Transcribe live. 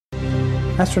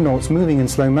Astronauts moving in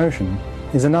slow motion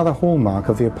is another hallmark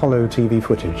of the Apollo TV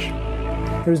footage.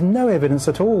 There is no evidence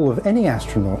at all of any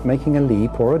astronaut making a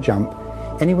leap or a jump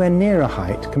anywhere near a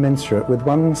height commensurate with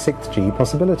 1/6 g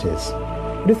possibilities.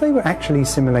 But if they were actually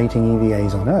simulating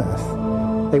EVAs on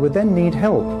Earth, they would then need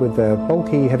help with their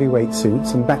bulky heavyweight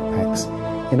suits and backpacks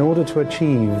in order to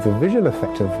achieve the visual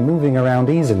effect of moving around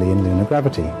easily in lunar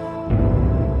gravity.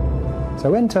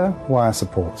 So enter wire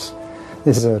supports.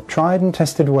 This is a tried and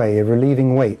tested way of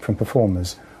relieving weight from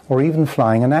performers, or even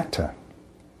flying an actor.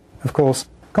 Of course,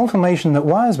 confirmation that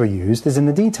wires were used is in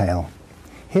the detail.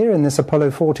 Here in this Apollo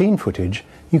 14 footage,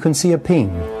 you can see a ping,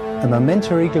 a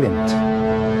momentary glint.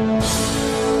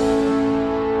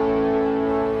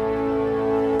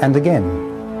 And again,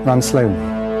 run slowly.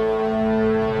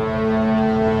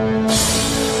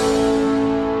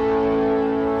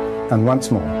 And once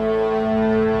more.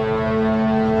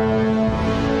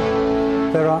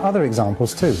 There are other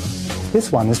examples too.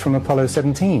 This one is from Apollo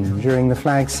 17 during the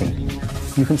flag scene.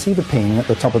 You can see the ping at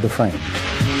the top of the frame.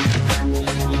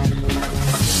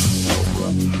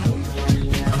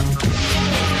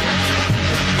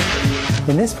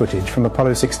 In this footage from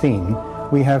Apollo 16,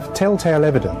 we have telltale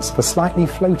evidence of a slightly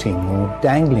floating or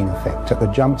dangling effect at the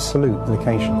jump salute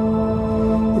location.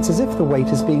 It's as if the weight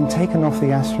is being taken off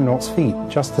the astronaut's feet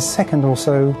just a second or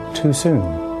so too soon.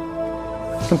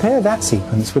 Compare that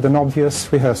sequence with an obvious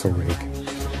rehearsal rig.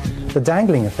 The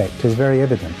dangling effect is very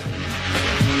evident.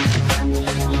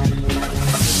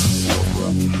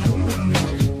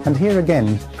 And here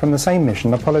again, from the same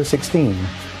mission, Apollo 16,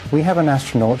 we have an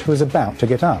astronaut who is about to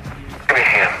get up.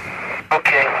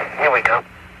 Okay, here we go.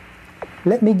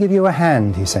 Let me give you a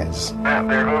hand, he says.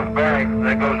 There goes bag.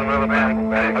 There goes another bag.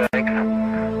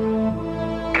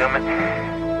 Coming.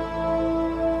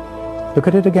 Look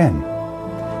at it again.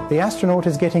 The astronaut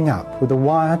is getting up with the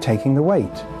wire taking the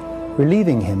weight,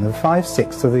 relieving him of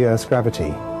 5/6 of the Earth's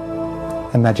gravity.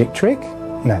 A magic trick?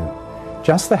 No,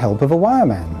 just the help of a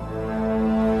wireman.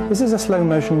 This is a slow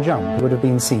motion jump that would have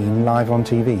been seen live on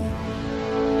TV.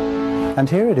 And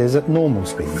here it is at normal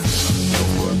speed.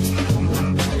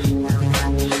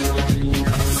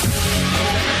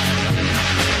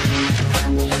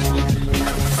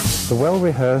 The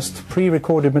well-rehearsed,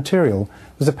 pre-recorded material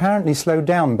was apparently slowed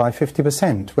down by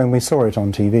 50% when we saw it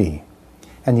on TV.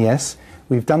 And yes,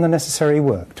 we've done the necessary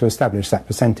work to establish that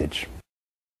percentage.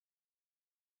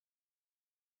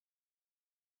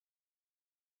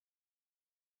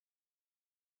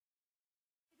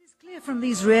 It is clear from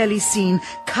these rarely seen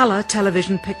color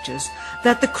television pictures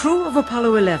that the crew of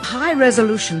Apollo 11 had a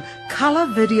high-resolution color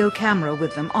video camera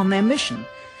with them on their mission.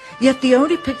 Yet the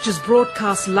only pictures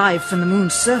broadcast live from the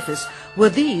moon's surface were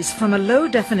these from a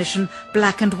low-definition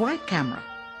black and white camera.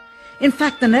 In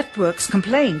fact, the networks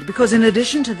complained because in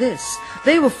addition to this,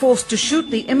 they were forced to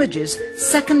shoot the images,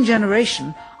 second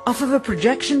generation, off of a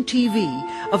projection TV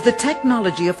of the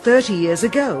technology of 30 years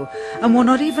ago, and were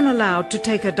not even allowed to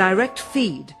take a direct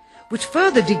feed, which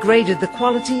further degraded the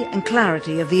quality and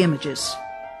clarity of the images.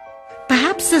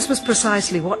 Perhaps this was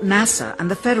precisely what NASA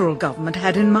and the federal government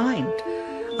had in mind.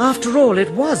 After all,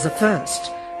 it was a first,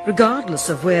 regardless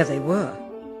of where they were.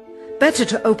 Better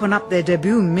to open up their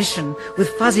debut mission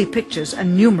with fuzzy pictures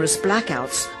and numerous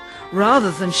blackouts, rather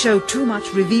than show too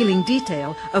much revealing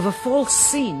detail of a false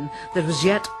scene that was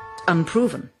yet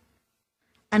unproven.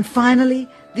 And finally,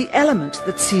 the element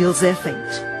that seals their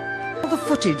fate. All the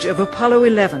footage of Apollo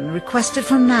 11 requested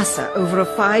from NASA over a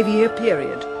 5-year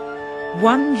period.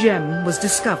 One gem was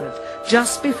discovered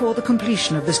just before the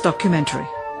completion of this documentary.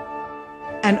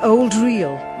 An old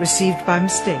reel received by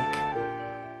mistake.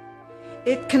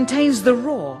 It contains the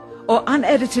raw or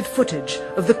unedited footage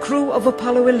of the crew of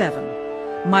Apollo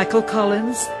 11, Michael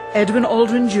Collins, Edwin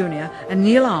Aldrin Jr. and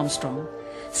Neil Armstrong,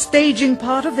 staging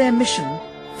part of their mission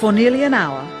for nearly an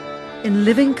hour in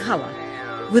living color,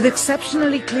 with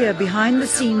exceptionally clear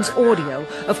behind-the-scenes audio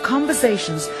of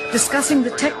conversations discussing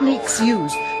the techniques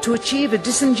used to achieve a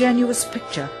disingenuous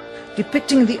picture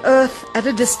depicting the Earth at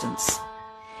a distance,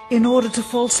 in order to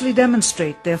falsely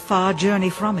demonstrate their far journey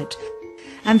from it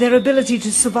and their ability to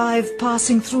survive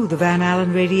passing through the Van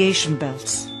Allen radiation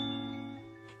belts.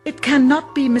 It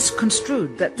cannot be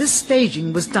misconstrued that this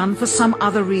staging was done for some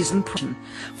other reason,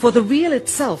 for the reel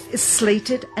itself is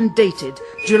slated and dated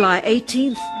July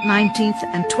 18th, 19th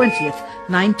and 20th,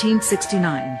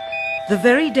 1969, the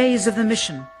very days of the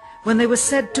mission when they were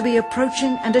said to be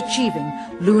approaching and achieving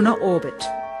lunar orbit.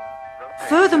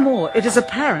 Furthermore, it is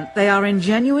apparent they are in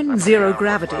genuine zero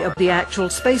gravity of the actual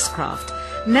spacecraft,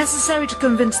 necessary to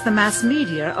convince the mass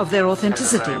media of their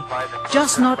authenticity,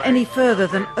 just not any further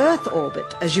than Earth orbit,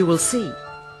 as you will see.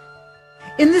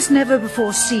 In this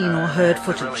never-before-seen or heard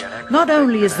footage, not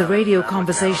only is the radio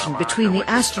conversation between the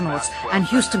astronauts and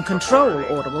Houston Control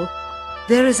audible,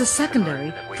 there is a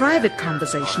secondary, private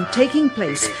conversation taking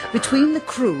place between the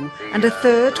crew and a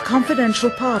third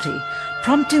confidential party,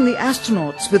 prompting the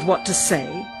astronauts with what to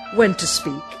say, when to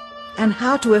speak, and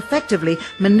how to effectively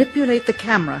manipulate the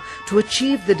camera to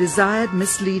achieve the desired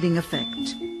misleading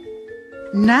effect.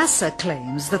 NASA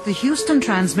claims that the Houston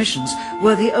transmissions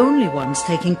were the only ones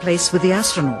taking place with the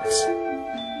astronauts.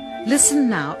 Listen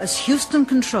now as Houston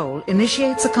Control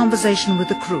initiates a conversation with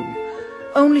the crew,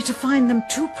 only to find them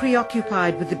too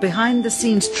preoccupied with the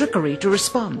behind-the-scenes trickery to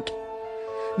respond.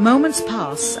 Moments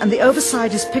pass and the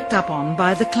oversight is picked up on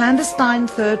by the clandestine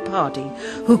third party,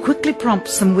 who quickly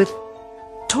prompts them with,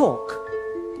 "Talk."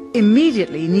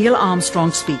 Immediately, Neil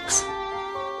Armstrong speaks.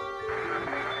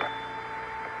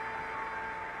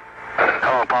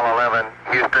 Hello, Apollo 11.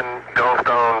 Houston,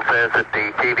 Goldstone says that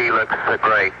the TV looks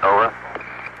great. Over.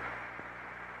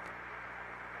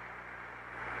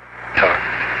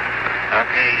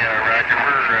 Okay, Roger.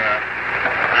 We're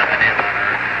mapping in on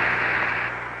Earth.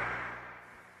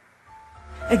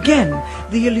 Again,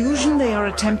 the illusion they are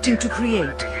attempting to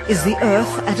create is the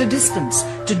Earth at a distance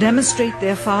to demonstrate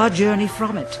their far journey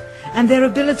from it and their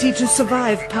ability to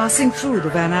survive passing through the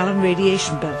Van Allen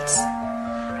radiation belts.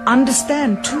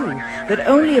 Understand, too, that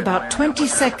only about 20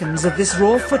 seconds of this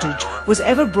raw footage was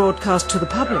ever broadcast to the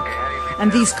public,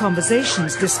 and these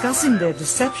conversations discussing their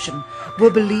deception were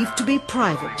believed to be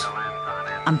private.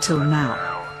 Until now.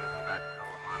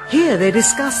 Here they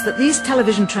discuss that these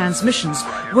television transmissions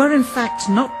were in fact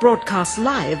not broadcast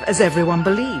live as everyone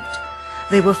believed.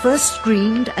 They were first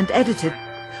screened and edited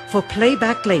for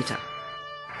playback later.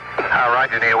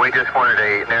 Roger, Neil. We just wanted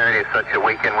a narrative such that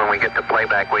we can, when we get the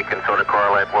playback, we can sort of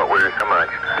correlate what we're so much.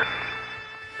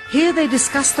 Here they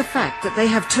discuss the fact that they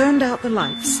have turned out the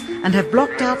lights and have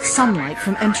blocked out sunlight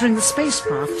from entering the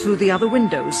spacecraft through the other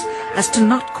windows, as to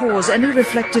not cause any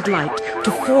reflected light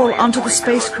to fall onto the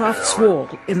spacecraft's wall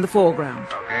in the foreground.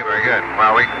 Okay, very good.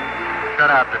 Well, we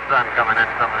shut out the sun coming in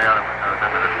some of the other windows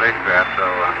into the spacecraft, so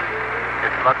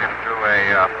it's looking through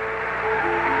the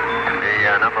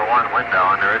number one window,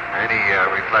 and there isn't any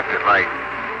reflected light.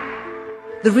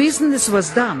 The reason this was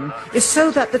done is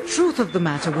so that the truth of the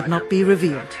matter would not be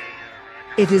revealed.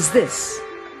 It is this.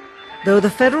 Though the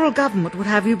federal government would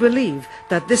have you believe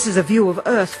that this is a view of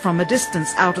Earth from a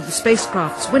distance out of the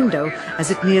spacecraft's window as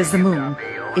it nears the moon,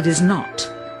 it is not.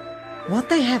 What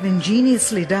they have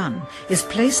ingeniously done is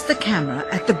placed the camera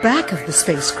at the back of the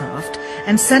spacecraft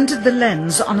and centered the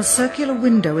lens on a circular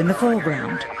window in the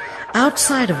foreground,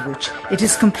 outside of which it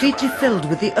is completely filled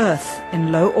with the Earth in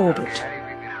low orbit.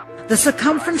 The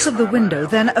circumference of the window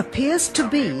then appears to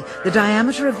be the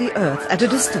diameter of the Earth at a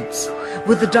distance,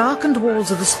 with the darkened walls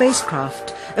of the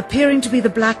spacecraft appearing to be the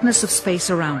blackness of space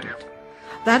around it.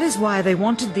 That is why they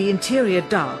wanted the interior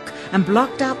dark and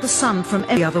blocked out the sun from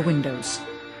any other windows.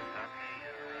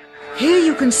 Here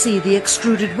you can see the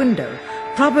extruded window,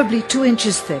 probably 2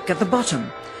 inches thick at the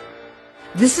bottom.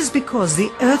 This is because the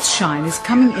Earth's shine is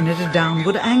coming in at a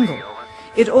downward angle.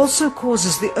 It also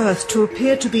causes the Earth to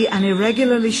appear to be an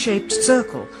irregularly shaped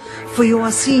circle, for you are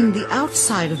seeing the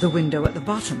outside of the window at the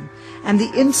bottom and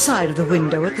the inside of the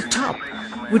window at the top,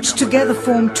 which together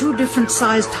form 2 different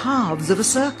sized halves of a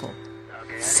circle.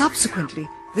 Subsequently,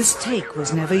 this take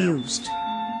was never used.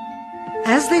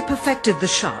 As they perfected the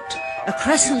shot, a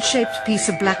crescent-shaped piece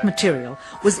of black material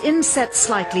was inset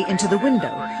slightly into the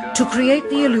window to create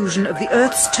the illusion of the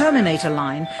Earth's terminator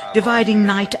line dividing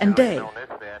night and day.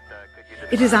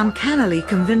 It is uncannily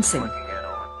convincing.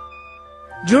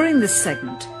 During this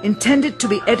segment, intended to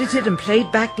be edited and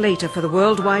played back later for the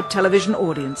worldwide television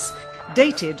audience,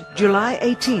 dated July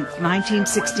 18,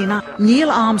 1969,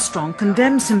 Neil Armstrong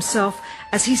condemns himself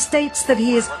as he states that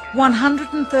he is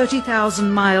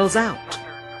 130,000 miles out,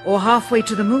 or halfway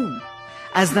to the moon,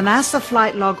 as the NASA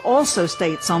flight log also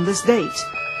states on this date,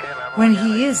 when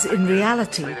he is in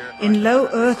reality in low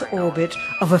Earth orbit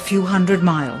of a few hundred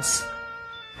miles.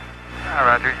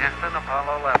 Roger, Houston,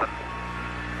 Apollo 11.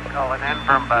 Calling in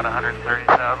from about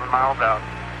 130,000 miles out.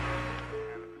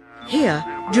 Here,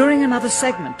 during another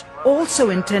segment, also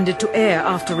intended to air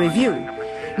after review,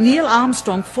 Neil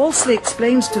Armstrong falsely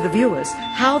explains to the viewers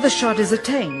how the shot is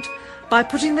attained by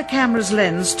putting the camera's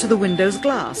lens to the window's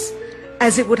glass,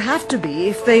 as it would have to be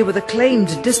if they were the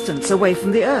claimed distance away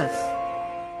from the Earth.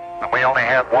 We only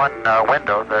have one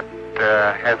window that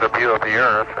has a view of the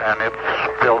Earth, and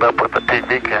it's filled up with the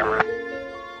TV camera.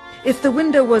 If the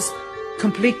window was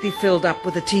completely filled up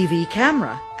with a TV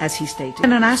camera, as he stated,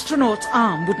 then an astronaut's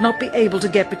arm would not be able to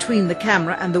get between the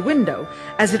camera and the window,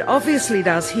 as it obviously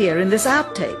does here in this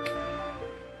outtake.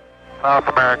 South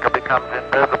America becomes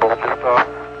invisible just off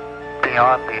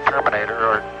beyond the Terminator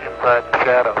or inside the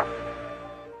shadow.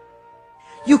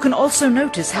 You can also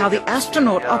notice how the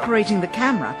astronaut operating the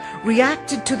camera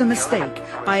reacted to the mistake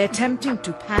by attempting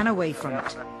to pan away from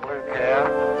it. Blue gas.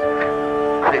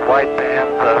 See white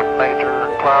bands of major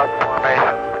cloud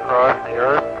formations across the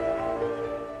Earth.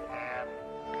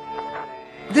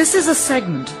 This is a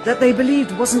segment that they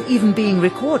believed wasn't even being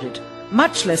recorded,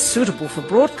 much less suitable for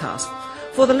broadcast,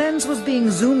 for the lens was being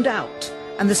zoomed out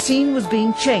and the scene was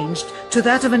being changed to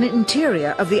that of an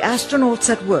interior of the astronauts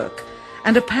at work,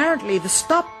 and apparently the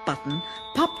stop button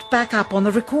popped back up on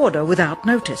the recorder without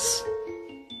notice.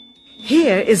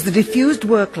 Here is the diffused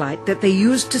work light that they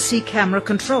used to see camera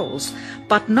controls,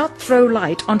 but not throw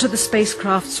light onto the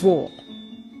spacecraft's wall.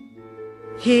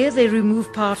 Here they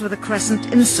remove part of the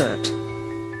crescent insert.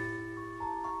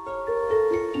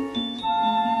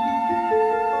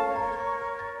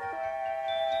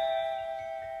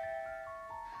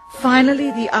 Finally,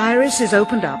 the iris is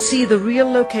opened up to see the real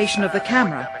location of the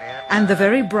camera and the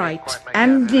very bright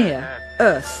and near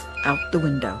Earth out the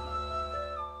window.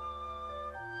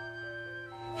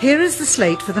 Here is the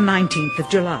slate for the 19th of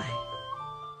July,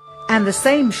 and the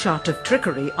same shot of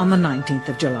trickery on the 19th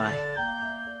of July,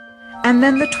 and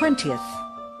then the 20th,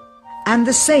 and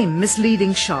the same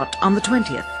misleading shot on the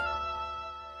 20th.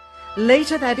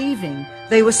 Later that evening,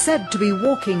 they were said to be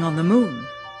walking on the moon.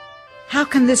 How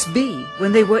can this be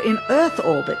when they were in Earth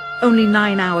orbit only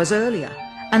 9 hours earlier,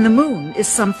 and the moon is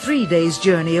some 3 days'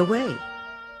 journey away?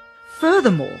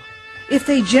 Furthermore, if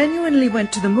they genuinely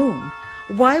went to the moon,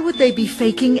 why would they be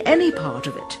faking any part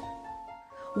of it?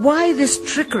 Why this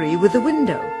trickery with the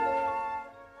window?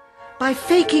 By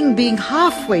faking being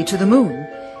halfway to the moon,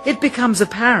 it becomes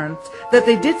apparent that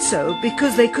they did so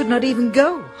because they could not even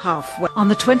go halfway. On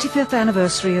the 25th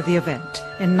anniversary of the event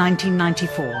in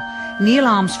 1994, Neil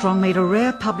Armstrong made a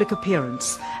rare public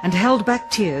appearance and held back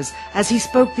tears as he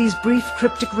spoke these brief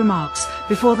cryptic remarks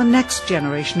before the next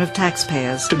generation of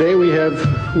taxpayers. Today we have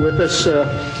with us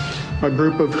a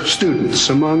group of students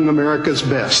among America's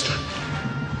best.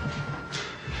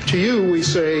 To you we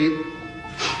say,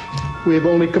 we have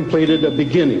only completed a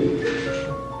beginning.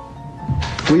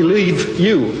 We leave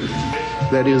you,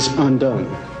 that is, undone.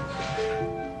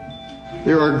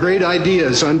 There are great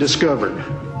ideas undiscovered,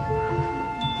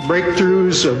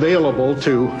 breakthroughs available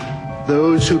to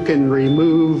those who can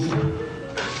remove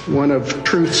one of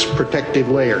truth's protective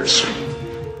layers.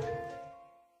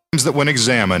 That when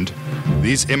examined,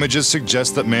 these images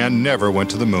suggest that man never went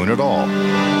to the moon at all.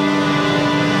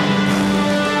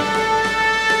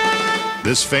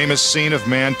 This famous scene of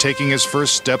man taking his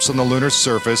first steps on the lunar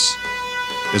surface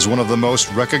is one of the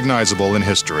most recognizable in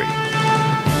history.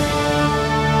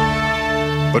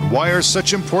 But why are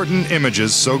such important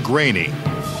images so grainy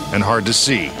and hard to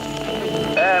see?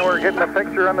 And we're getting a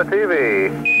picture on the TV.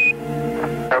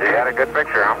 You got a good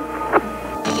picture, huh?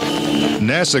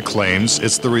 NASA claims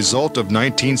it's the result of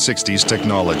 1960s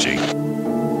technology.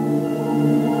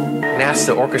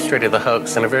 NASA orchestrated the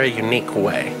hoax in a very unique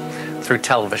way through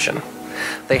television.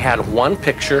 They had one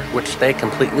picture which they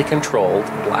completely controlled,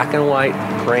 black and white,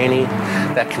 grainy,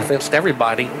 that convinced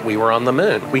everybody we were on the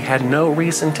moon. We had no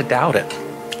reason to doubt it.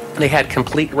 They had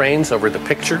complete reins over the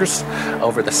pictures,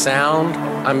 over the sound.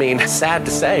 I mean, sad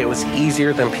to say, it was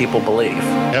easier than people believe.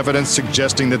 Evidence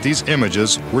suggesting that these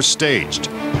images were staged.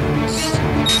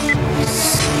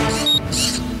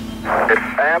 It's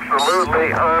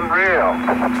absolutely unreal.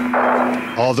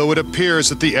 Although it appears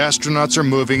that the astronauts are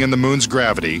moving in the moon's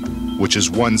gravity, which is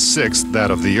 1/6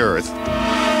 that of the Earth,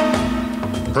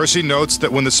 Percy notes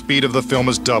that when the speed of the film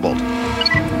is doubled,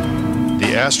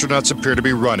 the astronauts appear to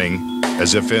be running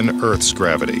as if in Earth's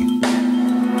gravity.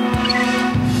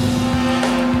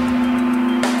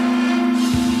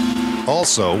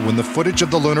 Also, when the footage of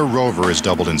the lunar rover is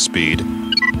doubled in speed,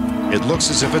 it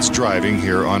looks as if it's driving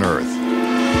here on Earth.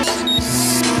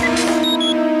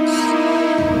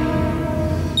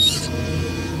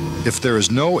 If there is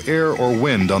no air or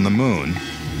wind on the moon,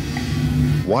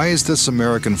 why is this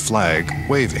American flag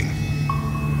waving?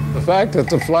 The fact that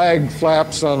the flag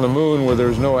flaps on the moon where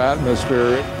there's no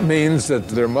atmosphere means that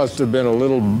there must have been a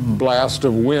little blast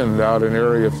of wind out in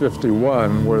Area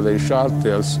 51 where they shot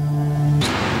this.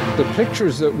 The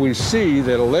pictures that we see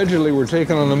that allegedly were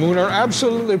taken on the moon are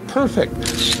absolutely perfect.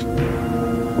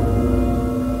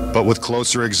 But with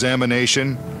closer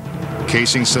examination,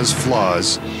 Casing says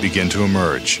flaws begin to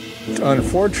emerge.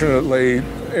 Unfortunately,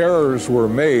 errors were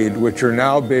made which are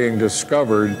now being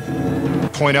discovered.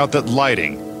 Point out that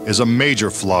lighting is a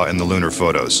major flaw in the lunar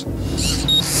photos.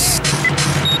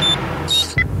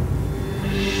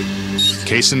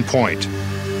 Case in point,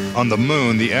 On the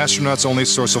moon, the astronauts' only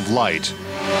source of light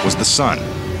was the sun.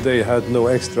 They had no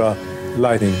extra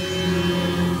lighting,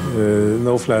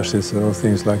 no flashes or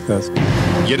things like that.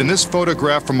 Yet in this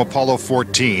photograph from Apollo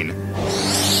 14,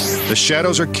 the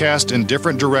shadows are cast in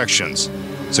different directions,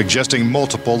 suggesting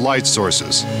multiple light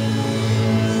sources.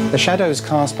 The shadows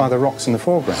cast by the rocks in the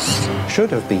foreground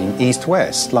should have been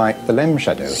east-west, like the LEM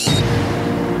shadow.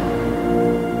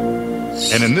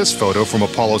 And in this photo from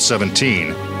Apollo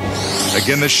 17,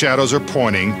 again the shadows are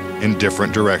pointing in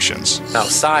different directions.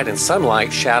 Outside in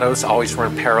sunlight, shadows always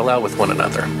run parallel with one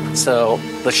another, so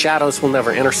the shadows will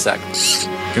never intersect.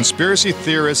 Conspiracy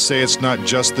theorists say it's not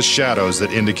just the shadows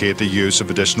that indicate the use of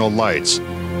additional lights,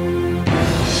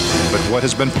 but what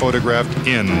has been photographed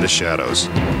in the shadows.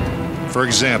 For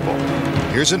example,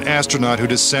 here's an astronaut who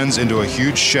descends into a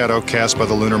huge shadow cast by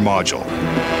the lunar module.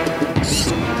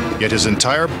 Yet his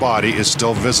entire body is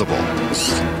still visible.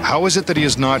 How is it that he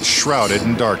is not shrouded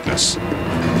in darkness?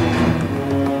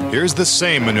 Here's the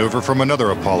same maneuver from another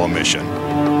Apollo mission.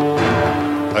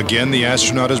 Again, the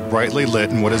astronaut is brightly lit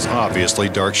in what is obviously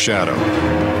dark shadow.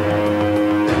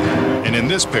 And in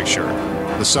this picture,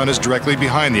 the sun is directly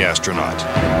behind the astronaut.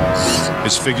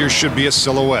 His figure should be a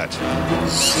silhouette.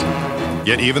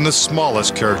 Yet even the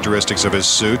smallest characteristics of his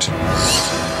suit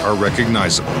are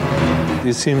recognizable.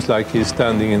 It seems like he's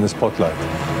standing in the spotlight.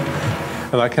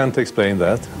 And I can't explain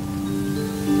that.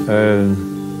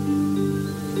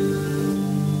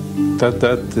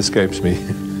 That escapes me.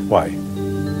 Why?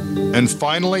 And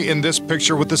finally, in this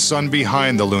picture with the sun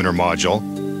behind the lunar module,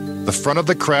 the front of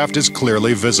the craft is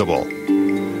clearly visible.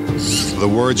 The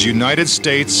words United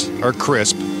States are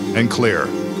crisp and clear.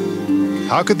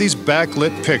 How could these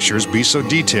backlit pictures be so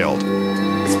detailed?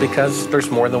 It's because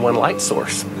there's more than one light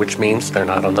source, which means they're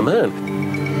not on the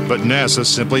moon. But NASA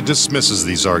simply dismisses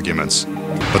these arguments.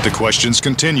 But the questions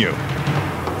continue.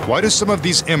 Why do some of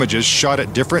these images shot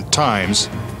at different times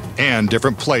and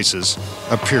different places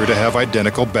appear to have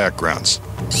identical backgrounds?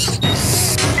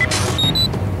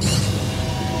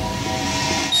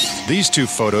 These two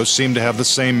photos seem to have the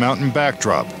same mountain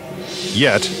backdrop,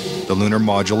 yet the lunar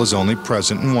module is only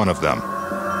present in one of them.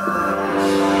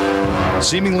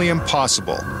 Seemingly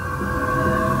impossible,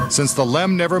 since the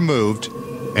LEM never moved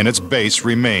and its base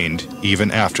remained even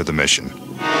after the mission.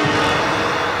 What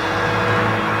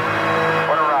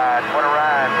a ride, what a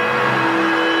ride.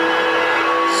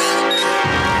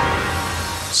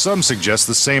 Some suggest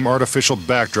the same artificial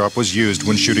backdrop was used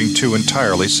when shooting two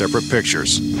entirely separate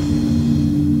pictures.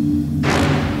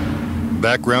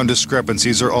 Background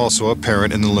discrepancies are also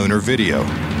apparent in the lunar video.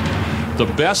 The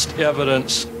best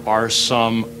evidence are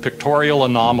some pictorial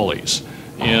anomalies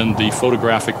in the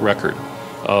photographic record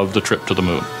of the trip to the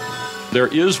moon. There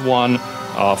is one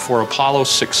for Apollo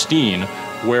 16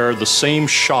 where the same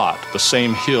shot, the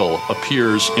same hill,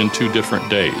 appears in 2 different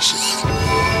days.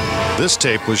 This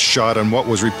tape was shot on what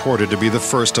was reported to be the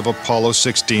first of Apollo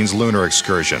 16's lunar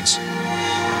excursions.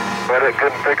 But it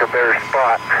couldn't pick a better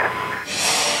spot.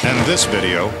 And this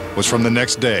video was from the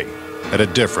next day at a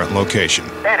different location.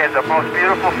 That is a most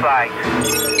beautiful sight.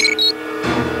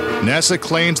 NASA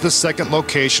claims the second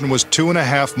location was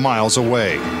 2.5 miles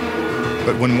away.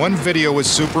 But when one video is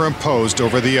superimposed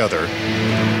over the other,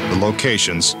 the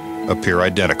locations appear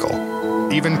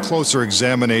identical. Even closer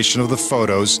examination of the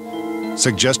photos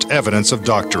suggests evidence of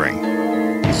doctoring.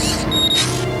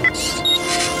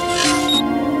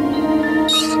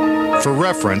 For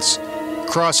reference,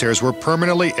 crosshairs were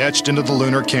permanently etched into the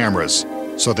lunar cameras,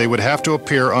 so they would have to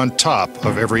appear on top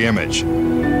of every image.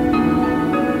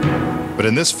 But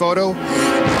in this photo,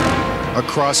 a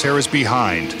crosshair is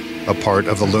behind a part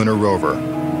of the lunar rover.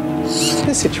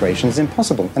 This situation is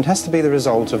impossible and has to be the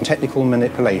result of technical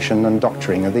manipulation and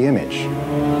doctoring of the image.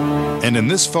 And in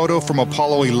this photo from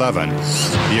Apollo 11,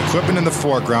 the equipment in the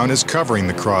foreground is covering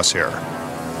the crosshair,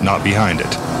 not behind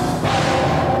it.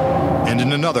 And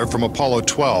in another from Apollo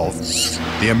 12,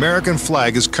 the American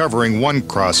flag is covering one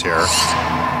crosshair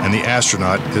and the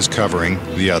astronaut is covering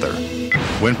the other.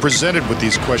 When presented with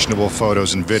these questionable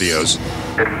photos and videos,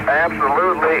 It's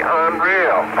absolutely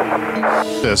unreal.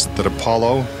 that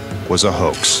Apollo was a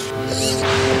hoax.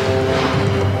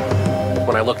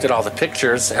 When I looked at all the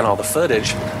pictures and all the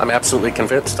footage, I'm absolutely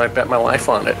convinced, I bet my life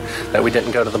on it, that we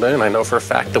didn't go to the moon. I know for a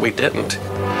fact that we didn't.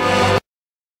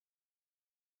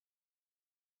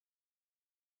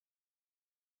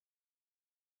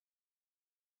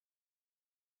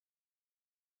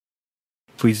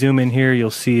 If we zoom in here, you'll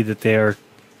see that they are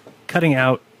cutting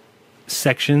out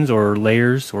sections or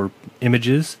layers or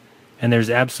images, and there's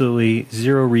absolutely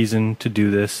zero reason to do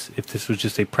this. If this was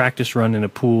just a practice run in a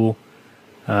pool,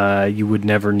 you would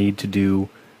never need to do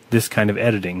this kind of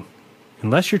editing.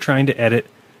 unless you're trying to edit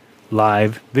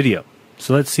live video.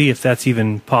 So let's see if that's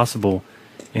even possible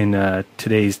in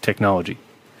today's technology.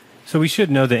 So we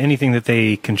should know that anything that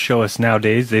they can show us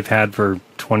nowadays, they've had for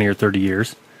 20 or 30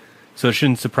 years. So it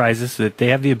shouldn't surprise us that they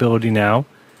have the ability now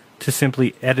to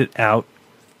simply edit out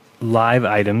live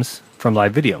items from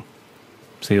live video.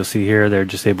 So you'll see here they're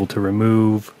just able to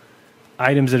remove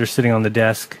items that are sitting on the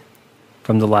desk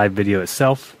from the live video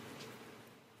itself.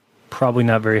 Probably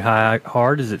not very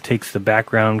hard, as it takes the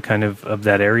background kind of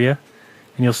that area.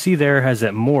 And you'll see there has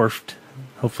that morphed.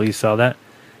 Hopefully you saw that.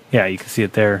 Yeah, you can see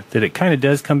it there, that it kind of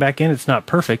does come back in. It's not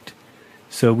perfect.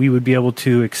 So we would be able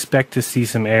to expect to see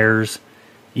some errors.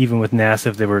 Even with NASA,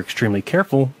 if they were extremely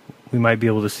careful, we might be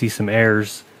able to see some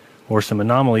errors or some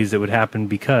anomalies that would happen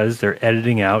because they're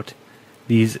editing out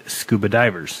these scuba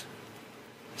divers.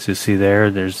 So you see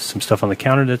there's some stuff on the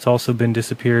counter that's also been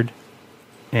disappeared.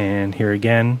 And here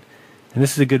again. And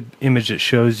this is a good image that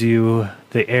shows you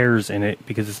the errors in it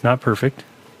because it's not perfect.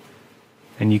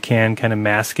 And you can kind of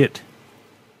mask it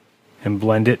and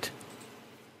blend it.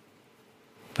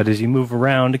 But as you move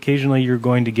around, occasionally you're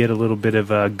going to get a little bit of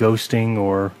ghosting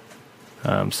or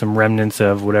some remnants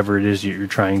of whatever it is you're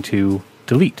trying to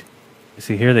delete. You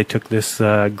see here they took this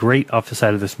grate off the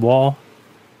side of this wall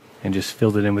and just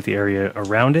filled it in with the area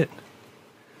around it.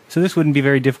 So this wouldn't be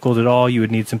very difficult at all. You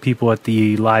would need some people at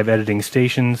the live editing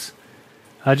stations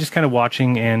just kind of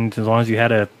watching, and as long as you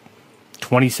had a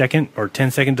 20-second or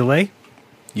 10-second delay,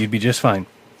 you'd be just fine.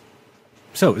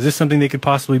 So is this something they could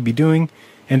possibly be doing?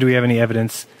 And do we have any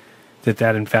evidence that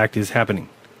that in fact is happening?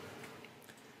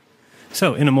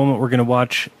 So in a moment we're going to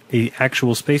watch an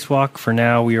actual spacewalk. For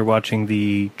now we are watching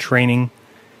the training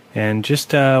and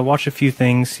just watch a few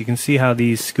things. You can see how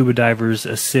these scuba divers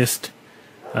assist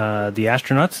the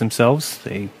astronauts themselves.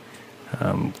 They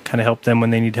kind of help them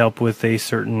when they need help with a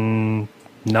certain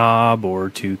knob, or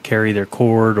to carry their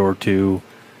cord, or to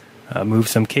move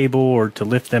some cable, or to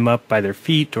lift them up by their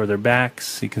feet or their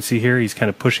backs. You can see here he's kind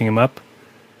of pushing him up,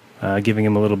 giving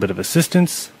him a little bit of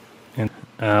assistance. And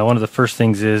one of the first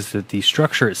things is that the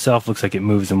structure itself looks like it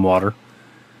moves in water.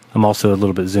 I'm also a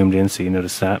little bit zoomed in so you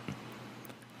notice that.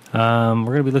 We're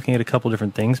going to be looking at a couple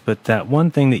different things, but that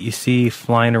one thing that you see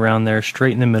flying around there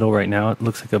straight in the middle right now, it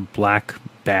looks like a black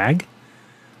bag.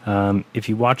 If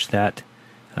you watch that,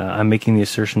 I'm making the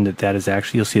assertion that that is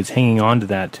actually, you'll see it's hanging on to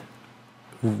that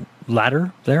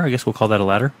ladder there. I guess we'll call that a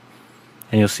ladder.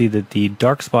 And you'll see that the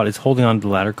dark spot is holding on to the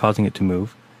ladder, causing it to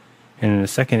move. And in a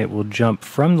second it will jump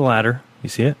from the ladder. You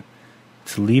see it?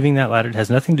 It's leaving that ladder. It has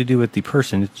nothing to do with the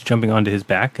person. It's jumping onto his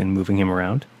back and moving him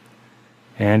around.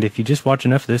 And if you just watch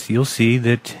enough of this, you'll see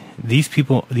that these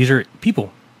are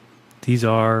people. These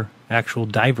are actual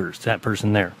divers, that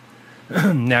person there.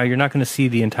 Now, you're not going to see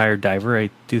the entire diver.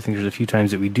 I do think there's a few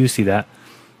times that we do see that.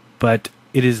 But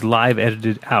it is live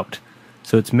edited out.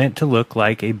 So it's meant to look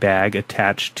like a bag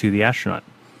attached to the astronaut.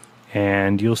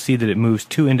 And you'll see that it moves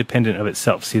too independent of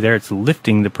itself. See there, it's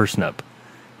lifting the person up.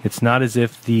 It's not as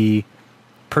if the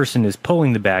person is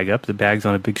pulling the bag up. The bag's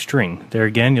on a big string. There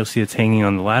again, you'll see it's hanging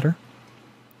on the ladder.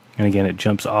 And again, it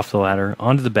jumps off the ladder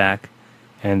onto the back.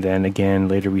 And then again,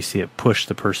 later we see it push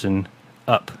the person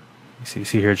up. You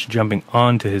see here, it's jumping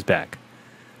onto his back.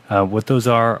 What those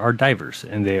are divers.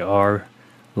 And they are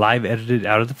live edited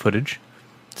out of the footage.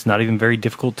 It's not even very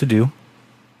difficult to do.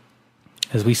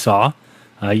 As we saw,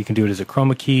 you can do it as a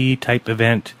chroma key type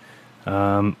event,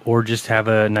 or just have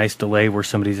a nice delay where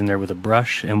somebody's in there with a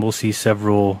brush, and we'll see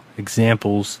several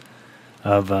examples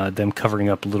of them covering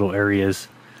up little areas.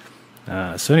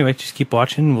 So anyway, just keep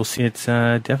watching. We'll see. It's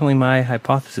definitely my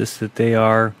hypothesis that they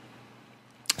are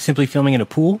simply filming in a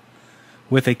pool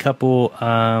with a couple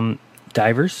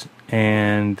divers,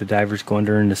 and the divers go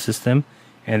under and assist them,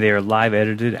 and they are live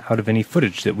edited out of any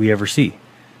footage that we ever see.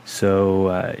 So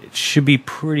it should be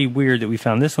pretty weird that we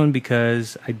found this one,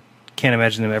 because I can't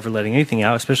imagine them ever letting anything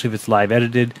out, especially if it's live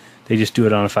edited. They just do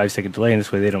it on a 5-second delay, and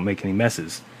this way they don't make any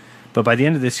messes. But by the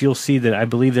end of this, you'll see that I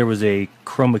believe there was a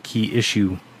chroma key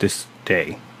issue this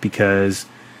day, because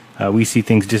we see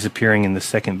things disappearing in the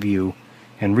second view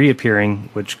and reappearing,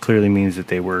 which clearly means that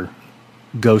they were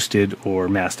ghosted or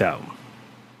masked out.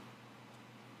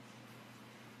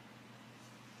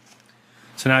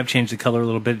 So now I've changed the color a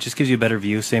little bit. It just gives you a better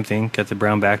view. Same thing. Got the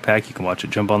brown backpack. You can watch it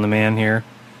jump on the man here.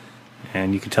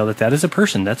 And you can tell that that is a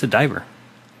person. That's a diver.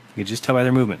 You can just tell by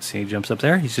their movements. See, he jumps up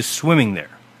there. He's just swimming there.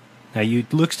 Now,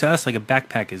 it looks to us like a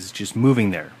backpack is just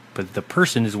moving there. But the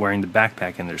person is wearing the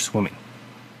backpack and they're swimming.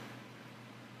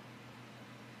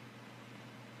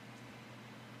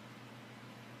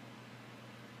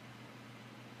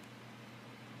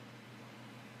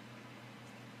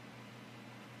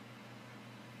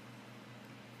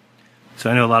 So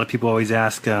I know a lot of people always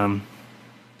ask, well,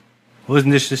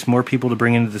 isn't this just more people to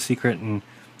bring into the secret? And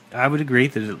I would agree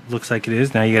that it looks like it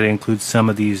is. Now you got to include some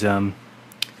of these scuba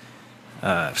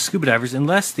divers,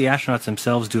 unless the astronauts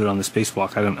themselves do it on the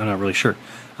spacewalk. I'm not really sure.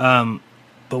 But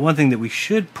one thing that we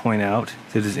should point out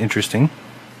that is interesting,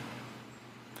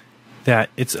 that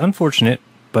it's unfortunate,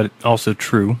 but also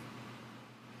true,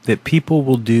 that people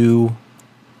will do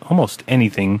almost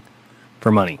anything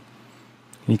for money.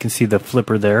 You can see the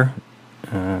flipper there,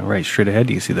 right straight ahead.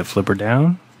 You can see the flipper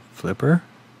down, flipper.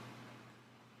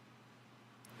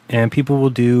 And people will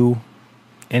do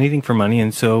anything for money.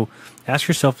 And so ask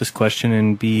yourself this question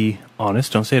and be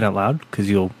honest. Don't say it out loud, because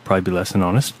you'll probably be less than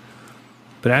honest.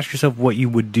 But ask yourself what you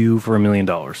would do for $1 million.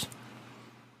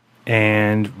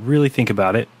 And really think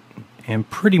about it. And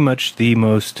pretty much the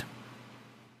most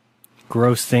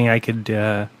gross thing I could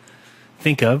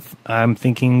think of, I'm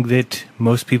thinking that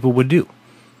most people would do.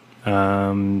 You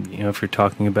know, if you're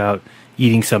talking about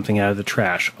eating something out of the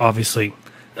trash, obviously,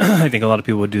 I think a lot of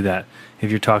people would do that. If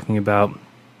you're talking about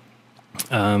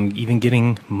even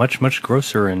getting much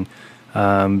grosser and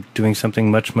doing something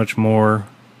much more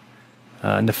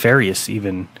nefarious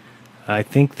even, I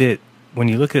think that when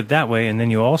you look at it that way, and then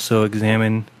you also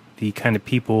examine the kind of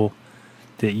people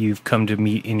that you've come to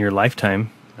meet in your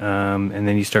lifetime, and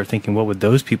then you start thinking, what would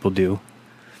those people do?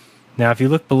 Now, if you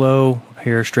look below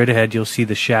here, straight ahead, you'll see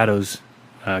the shadows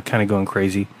kind of going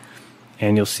crazy.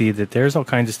 And you'll see that there's all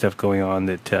kinds of stuff going on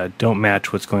that don't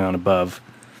match what's going on above.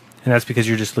 And that's because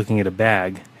you're just looking at a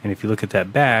bag. And if you look at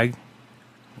that bag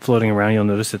floating around, you'll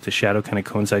notice that the shadow kind of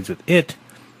coincides with it,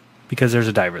 because there's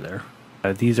a diver there.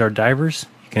 These are divers.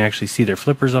 You can actually see their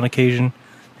flippers on occasion.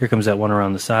 Here comes that one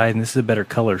around the side. And this is a better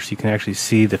color, so you can actually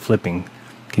see the flipping.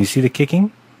 Can you see the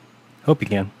kicking? Hope you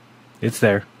can. It's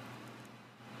there.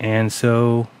 And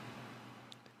so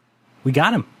we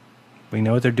got him. We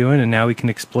know what they're doing, and now we can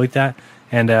exploit that.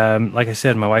 And like I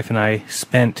said, my wife and I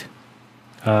spent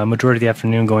majority of the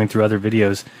afternoon going through other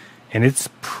videos, and it's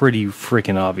pretty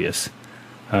freaking obvious.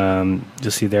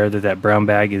 You'll see there that that brown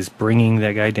bag is bringing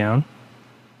that guy down.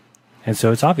 And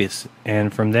so it's obvious.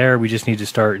 And from there, we just need to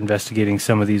start investigating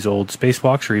some of these old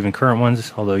spacewalks, or even current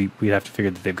ones, although we'd have to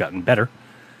figure that they've gotten better.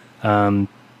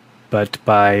 But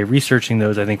by researching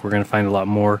those, I think we're going to find a lot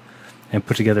more and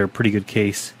put together a pretty good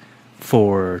case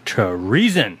for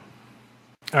treason.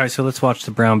 Alright, so let's watch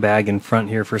the brown bag in front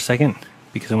here for a second,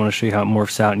 because I want to show you how it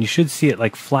morphs out. And you should see it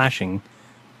like flashing,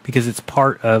 because it's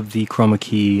part of the chroma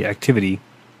key activity.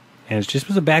 And it just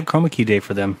was a bad chroma key day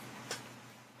for them.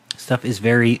 Stuff is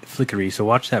very flickery. So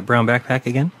watch that brown backpack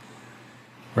again.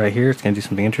 Right here, it's going to do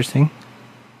something interesting.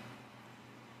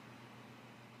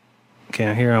 Okay,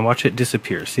 now here, and watch it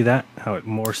disappear. See that? How it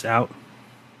morphs out?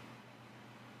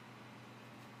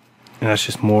 And that's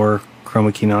just more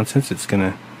chroma key nonsense. It's going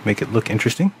to make it look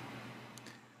interesting.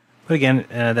 But again,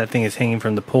 that thing is hanging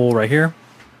from the pole right here,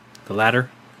 the ladder.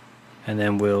 And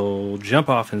then we'll jump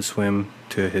off and swim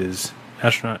to his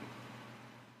astronaut.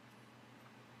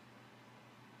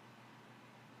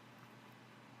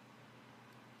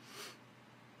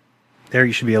 There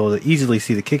you should be able to easily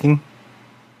see the kicking.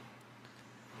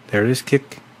 There it is.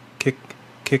 Kick, kick,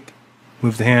 kick.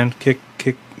 Move the hand. Kick,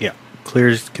 kick. Yeah, clear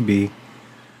as could be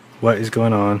what is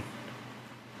going on.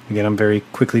 Again, I'm very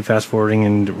quickly fast forwarding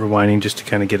and rewinding just to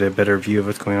kind of get a better view of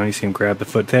what's going on. You see him grab the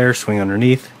foot there, swing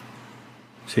underneath.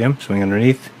 See him? Swing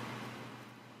underneath.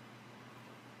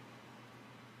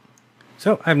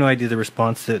 So, I have no idea the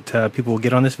response that people will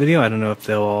get on this video. I don't know if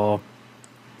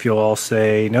you'll all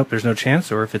say, nope, there's no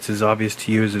chance, or if it's as obvious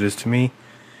to you as it is to me.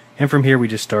 And from here, we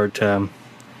just start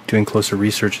doing closer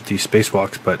research at these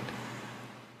spacewalks. But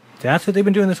that's what they've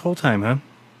been doing this whole time, huh?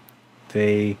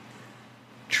 They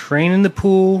train in the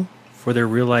pool for their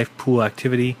real-life pool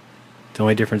activity. The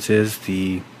only difference is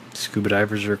the scuba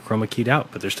divers are chroma keyed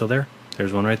out, but they're still there.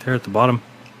 There's one right there at the bottom.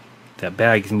 That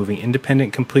bag is moving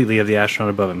independent completely of the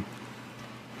astronaut above him.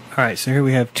 Alright, so here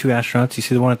we have two astronauts. You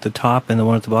see the one at the top and the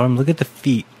one at the bottom? Look at the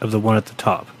feet of the one at the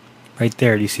top. Right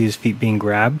there, do you see his feet being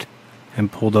grabbed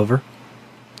and pulled over?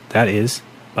 That is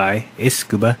by a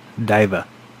scuba diver.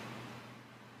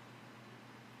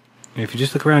 And if you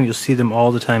just look around, you'll see them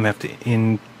all the time have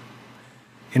to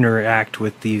interact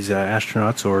with these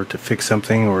astronauts, or to fix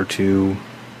something, or to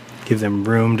give them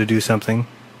room to do something.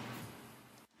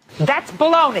 That's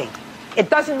baloney. It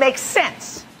doesn't make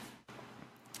sense.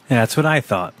 Yeah, that's what I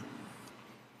thought.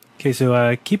 Okay,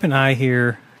 so keep an eye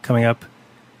here coming up.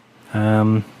 I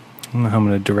don't know how I'm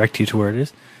going to direct you to where it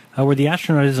is. Where the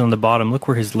astronaut is on the bottom, look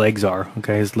where his legs are.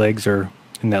 Okay, his legs are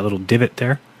in that little divot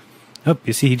there. Oh,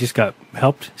 you see he just got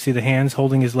helped? See the hands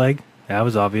holding his leg? That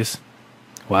was obvious.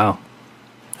 Wow.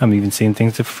 I'm even seeing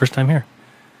things the first time here.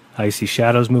 You see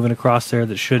shadows moving across there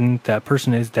that shouldn't.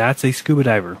 That's a scuba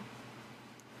diver.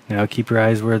 Now keep your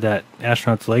eyes where that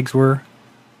astronaut's legs were.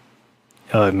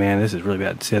 Oh man, this is really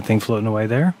bad. See that thing floating away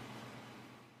there?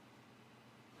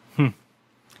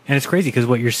 And it's crazy because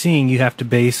what you're seeing, you have to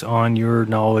base on your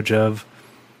knowledge of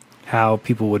how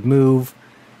people would move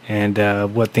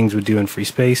and what things would do in free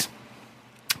space.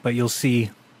 But you'll see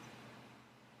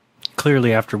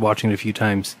clearly after watching it a few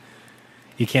times,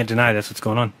 you can't deny that's what's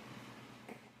going on.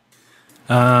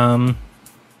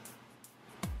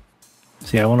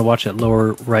 See, I want to watch that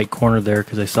lower right corner there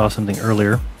because I saw something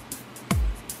earlier.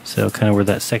 So kind of where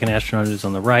that second astronaut is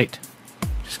on the right.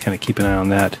 Just kind of keep an eye on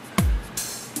that.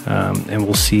 And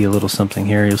we'll see a little something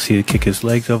here. You'll see it kick his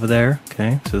legs over there.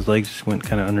 Okay, so his legs just went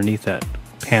kind of underneath that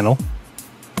panel.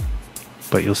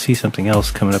 But you'll see something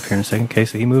else coming up here in a second. Okay,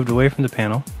 so he moved away from the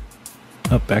panel.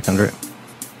 Oh, back under it.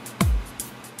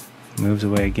 Moves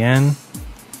away again.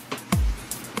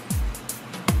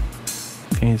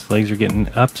 Okay, his legs are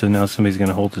getting up, so now somebody's going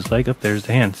to hold his leg up. There's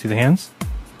the hand. See the hands?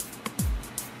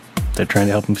 They're trying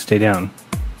to help him stay down.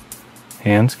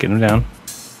 Hands, get him down.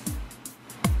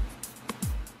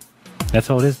 That's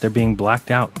all it is. They're being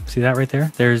blacked out. See that right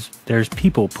there? There's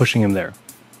people pushing him there.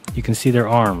 You can see their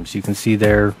arms. You can see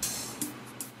their...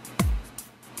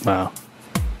 Wow.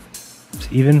 It's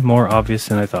even more obvious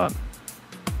than I thought.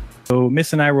 So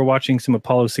Miss and I were watching some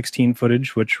Apollo 16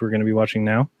 footage, which we're going to be watching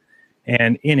now.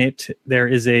 And in it, there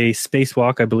is a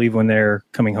spacewalk, I believe, when they're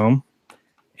coming home.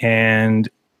 And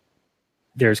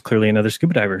there's clearly another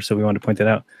scuba diver, so we wanted to point that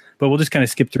out. But we'll just kind of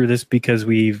skip through this because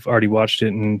we've already watched it,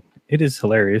 and it is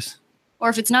hilarious. Or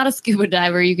if it's not a scuba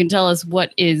diver, you can tell us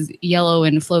what is yellow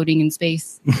and floating in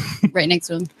space right next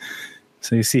to him.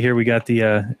 So you see here we got the,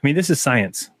 I mean, this is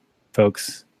science,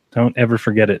 folks. Don't ever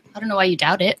forget it. I don't know why you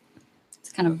doubt it.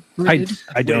 It's kind of rude.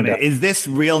 I don't know. Is this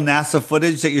real NASA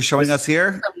footage that you're showing us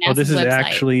here? Oh, this is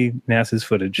actually NASA's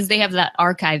footage. Because they have that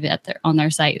archive on their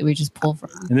site that we just pull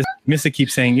from. And this Missa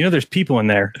keeps saying, you know, there's people in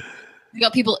there. We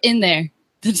got people in there.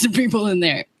 There's people in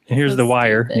there. And here's the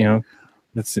wire, you know,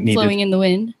 that's needed. Flowing in the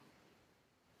wind.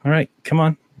 All right, come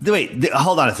on. Wait,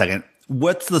 hold on a second.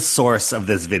 What's the source of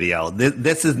this video?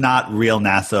 This is not real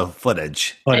NASA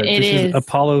footage. This is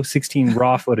Apollo 16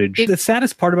 raw footage. The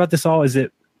saddest part about this all is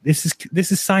that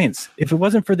this is science. If it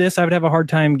wasn't for this, I would have a hard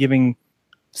time giving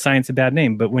science a bad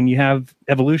name. But when you have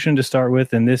evolution to start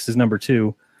with, and this is number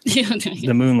 2,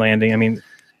 the moon landing. I mean,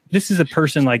 this is a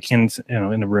person like in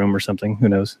a room or something. Who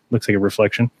knows? Looks like a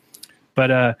reflection.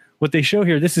 But what they show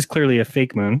here, this is clearly a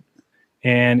fake moon.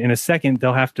 And in a second,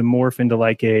 they'll have to morph into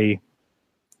like a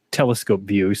telescope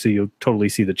view, so you'll totally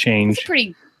see the change.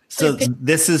 So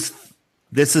this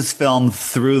is filmed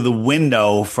through the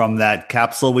window from that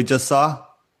capsule we just saw?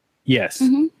 Yes.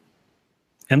 Mm-hmm.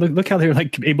 And look how they're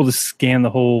like able to scan the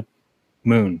whole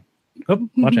moon. Oh,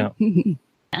 watch out.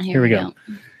 Here we go.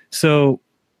 So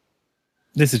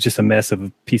this is just a mess of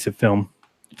a piece of film.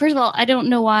 First of all, I don't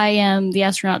know why the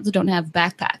astronauts don't have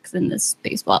backpacks in this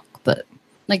spacewalk, but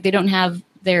like they don't have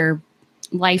their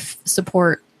life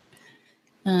support.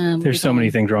 There's so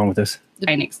many things wrong with this.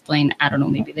 Try and explain. I don't know.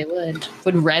 Maybe they would.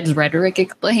 Would Red's rhetoric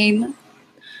explain?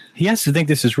 He has to think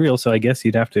this is real, so I guess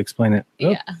he'd have to explain it.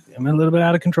 Yeah. I'm a little bit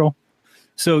out of control.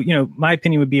 So, you know, my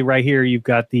opinion would be right here. You've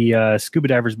got the scuba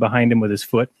divers behind him with his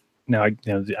foot. Now,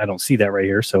 I don't see that right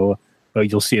here, so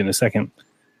but you'll see it in a second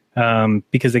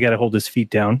because they got to hold his feet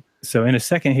down. So in a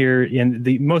second here, and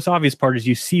the most obvious part is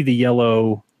you see the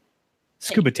yellow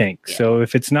scuba tank. Yeah. So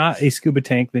if it's not a scuba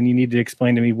tank, then you need to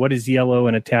explain to me what is yellow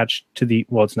and attached to the,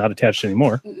 well, it's not attached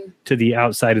anymore, to the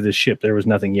outside of the ship. There was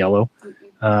nothing yellow.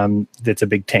 That's a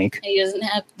big tank. He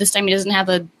doesn't have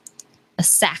a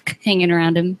sack hanging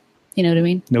around him. You know what I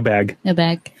mean? No bag. No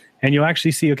bag. And you'll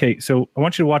actually see, okay, so I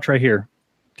want you to watch right here.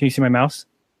 Can you see my mouse?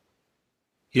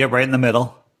 Yeah, right in the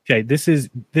middle. Okay,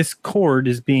 this cord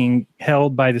is being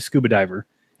held by the scuba diver.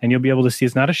 And you'll be able to see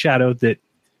it's not a shadow that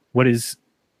oh,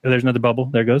 there's another bubble.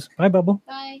 There it goes. Bye, bubble.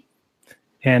 Bye.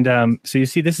 And so you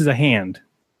see this is a hand.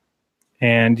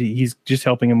 And he's just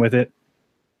helping him with it.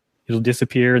 It'll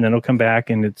disappear and then it'll come back.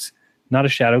 And it's not a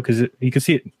shadow because you can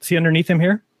see it. See underneath him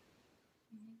here?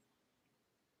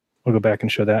 We'll go back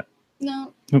and show that.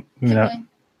 No. Maybe not.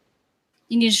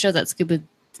 You need to show that scuba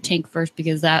tank first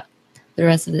because the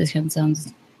rest of this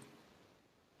sounds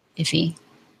iffy.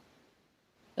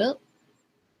 Oh.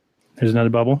 There's another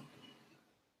bubble.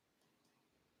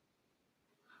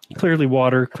 Clearly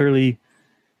water, clearly,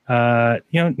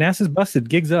 NASA's busted.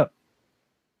 Gig's up.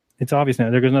 It's obvious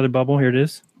now. There goes another bubble. Here it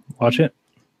is. Watch it.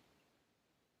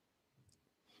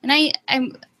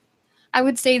 And I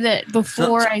would say that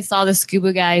before I saw the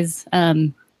scuba guys,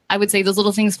 I I would say those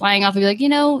little things flying off, I'd be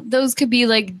like, those could be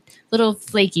like little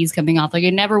flakies coming off. Like, I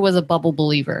never was a bubble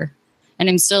believer. And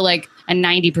I'm still like a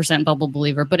 90% bubble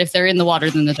believer. But if they're in the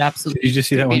water, then that's absolutely. Did you just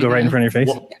see that one go right in front of your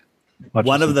face?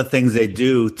 One of the things they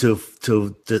do to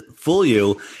fool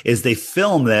you is they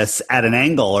film this at an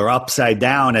angle or upside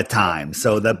down at times.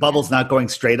 So the bubble's not going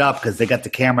straight up because they got the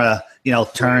camera,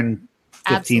 turned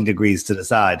 15 degrees to the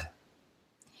side.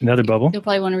 Another bubble? You'll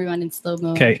probably want to rewind in slow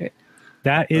mo. Okay.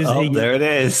 That is there it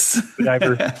is.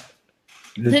 Diver.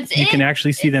 You can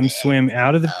actually see them swim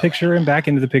out of the picture and back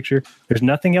into the picture. There's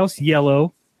nothing else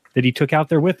yellow that he took out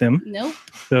there with him. Nope.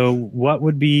 So what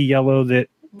would be yellow that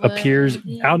appears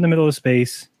out in the middle of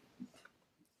space?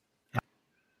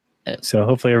 So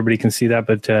hopefully everybody can see that,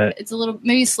 but it's a little,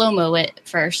 maybe slow-mo it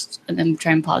first and then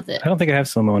try and pause it. I don't think I have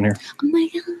slow-mo in here. Oh my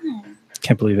God.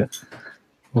 Can't believe it.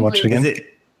 We'll watch it again.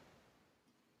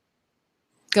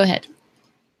 Go ahead.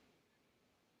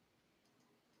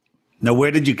 Now,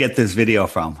 where did you get this video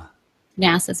from?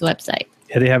 NASA's website.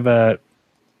 Yeah, they have a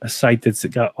site that's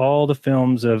got all the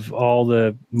films of all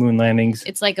the moon landings.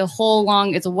 It's like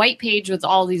it's a white page with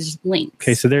all these links.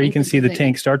 Okay, so there you can see the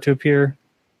tank start to appear.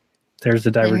 There's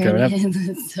the diver coming up.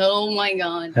 Oh my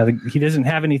God. Now, he doesn't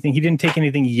have anything. He didn't take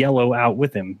anything yellow out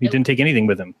with him. He didn't take anything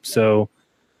with him. So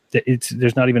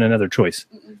there's not even another choice.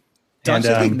 Don't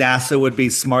you think NASA would be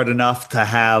smart enough to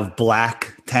have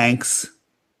black tanks?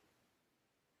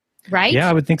 Right? Yeah,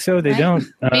 I would think so. They don't.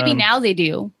 Maybe now they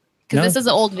do. Because this is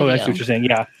an old video. Oh, that's what you're saying.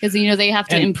 Yeah. Because, they have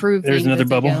to improve There's things another as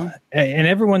they bubble. go. And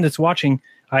everyone that's watching,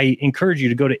 I encourage you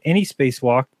to go to any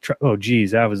spacewalk. Oh,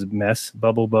 geez, that was a mess.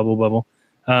 Bubble.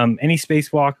 Any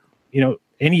spacewalk,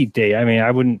 any day. I mean,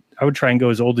 I would try and go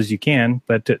as old as you can,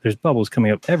 but there's bubbles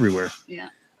coming up everywhere. Yeah.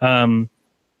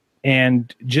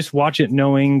 And just watch it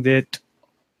knowing that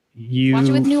watch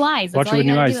it with new eyes. Watch it with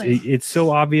new eyes. It's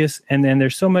so obvious. And then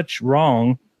there's so much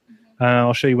wrong.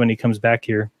 I'll show you when he comes back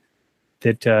here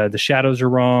that the shadows are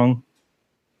wrong.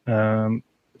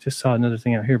 Just saw another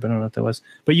thing out here, but I don't know what that was.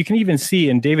 But you can even see,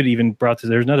 and David even brought this,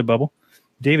 there's another bubble.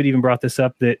 David even brought this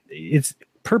up, that it's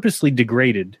purposely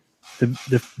degraded,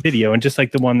 the video. And just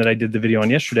like the one that I did the video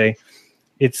on yesterday,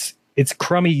 it's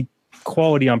crummy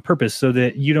quality on purpose so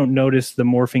that you don't notice the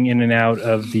morphing in and out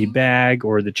of the bag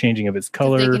or the changing of its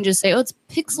color. They can just say, it's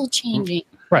pixel changing.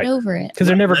 Right. Get over it. Because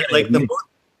they're never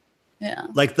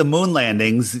like the moon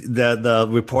landings, the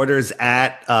reporters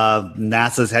at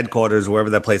NASA's headquarters, wherever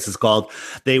that place is called,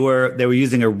 they were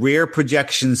using a rear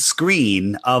projection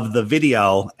screen of the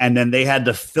video, and then they had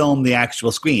to film the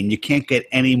actual screen. You can't get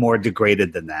any more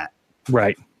degraded than that.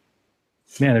 Right.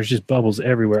 Man, there's just bubbles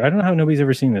everywhere. I don't know how nobody's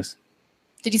ever seen this.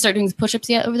 Did he start doing push-ups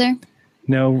yet over there?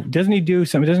 No. Doesn't he do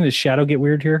something? Doesn't his shadow get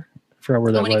weird here? I forgot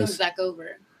where that when was. He comes back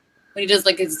over. When he does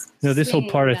like his... No, this whole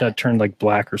part I thought turned like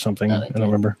black or something. I don't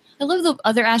remember. I love the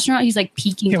other astronaut. He's like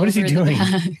peeking. Yeah, what is he over doing? the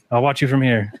back. I'll watch you from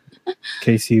here in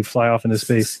case you fly off into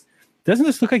space. Doesn't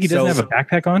this look like he doesn't have a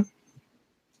backpack on?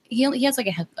 He has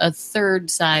like a third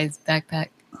size backpack.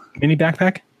 Mini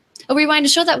backpack? Oh, rewind to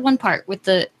show that one part with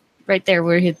the right there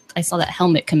where I saw that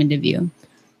helmet come into view.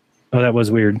 Oh, that was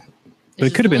weird. But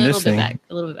it could have been this thing. A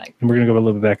little bit back. And we're going to go a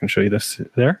little bit back and show you this.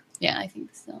 There? Yeah, I think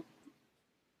so.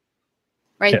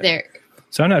 Right there.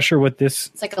 So I'm not sure what this...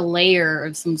 It's like a layer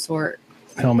of some sort.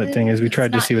 Helmet thing is. We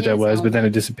tried to see what that was, but then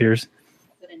it disappears.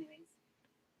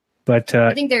 But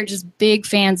I think they're just big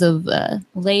fans of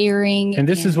layering. And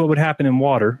this is what would happen in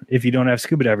water if you don't have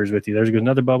scuba divers with you. There's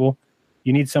another bubble.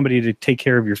 You need somebody to take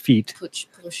care of your feet. Push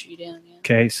you down, yeah.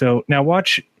 Okay, so now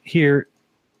watch here.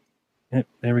 Yep,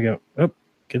 there we go. Oh,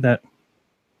 get that.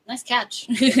 Nice catch.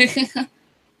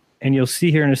 And you'll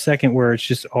see here in a second where it's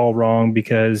just all wrong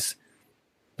because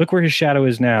look where his shadow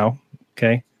is now.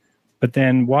 Okay. But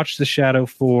then watch the shadow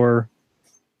for...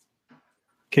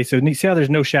 Okay, so see how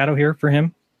there's no shadow here for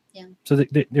him? Yeah. So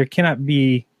there cannot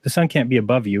be... The sun can't be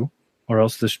above you or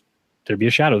else there'd be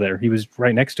a shadow there. He was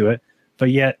right next to it.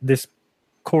 But yet this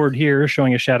cord here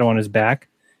showing a shadow on his back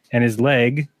and his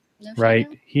leg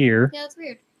here. Yeah, it's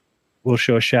weird. Will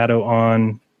show a shadow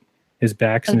on his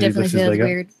back. I would definitely say that's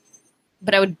weird.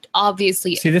 But I would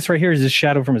obviously... See, this right here is his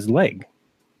shadow from his leg.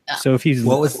 So if he's...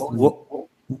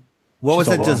 What was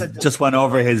that just went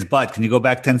over his butt? Can you go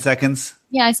back 10 seconds?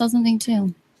 Yeah, I saw something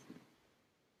too.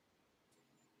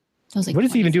 What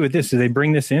does he even do with this? Do they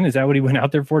bring this in? Is that what he went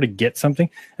out there for, to get something?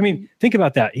 I mean, think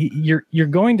about that. You're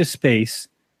going to space.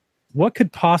 What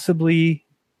could possibly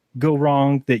go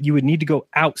wrong that you would need to go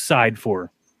outside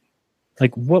for?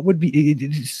 Like, what would be...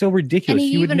 It's so ridiculous.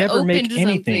 You would never make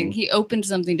anything. He opened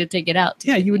something to take it out.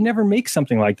 Yeah, you would never make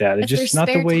something like that. It's just not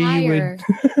the way you would...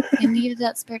 I needed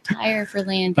that spare tire for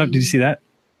landing. Oh, did you see that?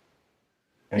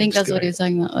 I think that's what he was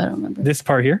talking about. I don't remember. This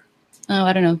part here? Oh,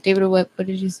 I don't know. David, what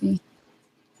did you see?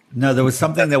 No, there was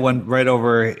something that went right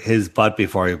over his butt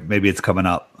before. Maybe it's coming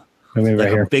up. Maybe right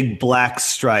here. A big black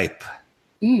stripe.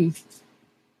 Or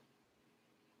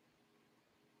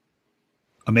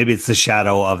maybe it's the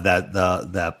shadow of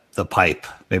the pipe.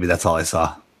 Maybe that's all I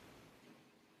saw.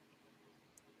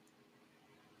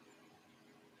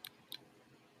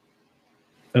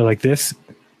 Oh, like this?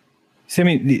 See, I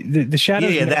mean, the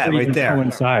shadows that right there.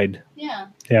 coincide. Yeah.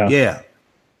 Yeah.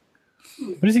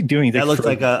 What is he doing? That looks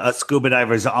like a scuba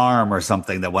diver's arm or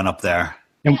something that went up there.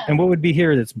 And what would be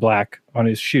here that's black on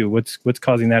his shoe? What's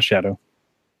causing that shadow?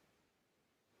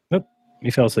 Nope,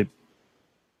 he fell asleep.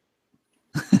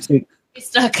 He's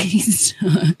stuck. He's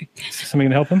stuck. Somebody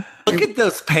gonna help him? Look at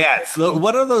those pants. Look,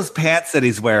 what are those pants that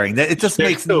he's wearing? It just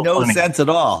makes no sense at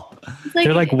all.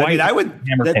 They're like white. I would.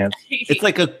 hammer pants. It's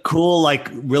like a cool, like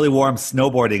really warm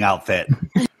snowboarding outfit.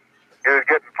 You're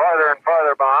getting farther and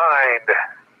farther behind.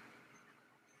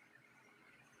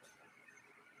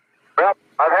 Well,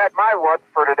 I've had my what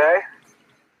for today.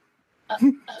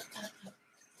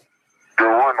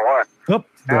 Doing what? Oh,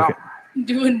 now,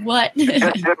 doing what?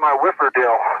 Just did my whiffer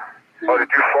deal. Oh, did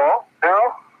you fall?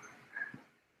 No?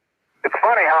 It's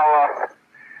funny how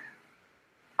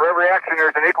for every action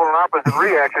there's an equal and opposite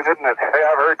reaction, isn't it? Hey,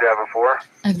 I've heard that before.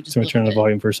 So I turn the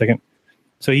volume for a second.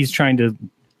 So he's trying to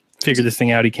figure this thing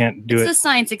out. He can't do It's it. a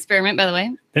science experiment, by the way.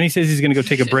 Then he says he's going to go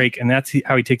take a break, and that's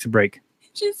how he takes a break.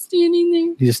 Just standing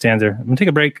there. He just stands there. I'm going to take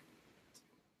a break.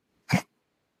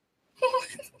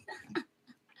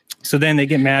 So then they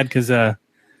get mad because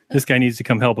this guy needs to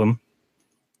come help him.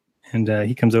 And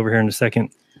he comes over here in a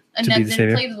second And to be the then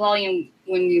savior. play the volume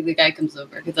when the guy comes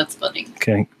over, because that's funny.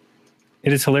 Okay.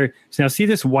 It is hilarious. So now see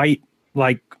this white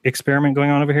like experiment going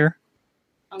on over here?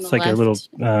 On It's the like a left.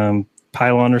 little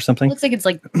pylon or something. Looks like it's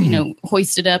like,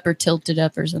 hoisted up or tilted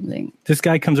up or something. This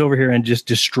guy comes over here and just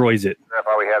destroys it. That's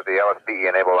why we have the LSD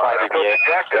enabled on.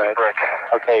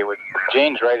 Okay, with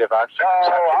Jane's rate of oxygen,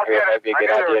 that'd be a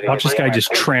good idea. Watch this guy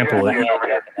just trample it.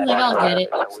 Like, I'll get it.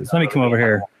 So let me come over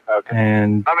here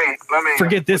and Let me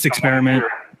forget this experiment.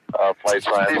 Flight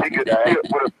science.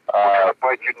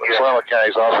 Sonoma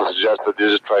County's also suggested you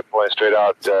just try pulling straight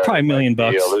out. Probably $1 million.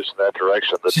 Loose in that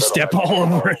direction. Just step all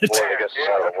over it.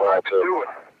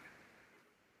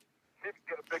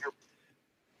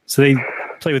 So they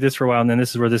play with this for a while, and then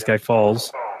this is where this guy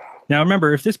falls. Now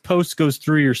remember, if this post goes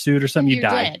through your suit or something, you You're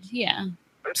die. dead. Yeah.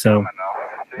 So,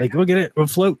 like, we'll get it. We'll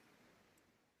float.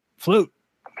 Float.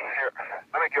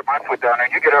 Let me get my foot down there.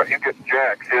 You get out. You get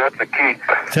Jack. See, that's the key.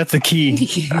 That's the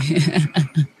key.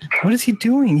 What is he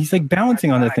doing? He's like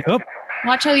balancing on that thing. Oh,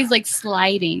 Watch how he's like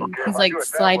sliding. He's like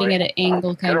sliding at an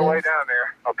angle, kind Get of. away down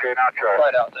there. Okay, now try.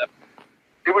 Right out there.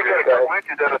 See, we got a couple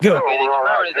inches at a Go. toe. We're all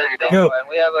right. There you go. Go.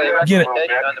 We have a Get it.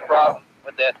 recommendation on the problem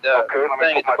with that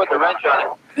thing. It's put the wrench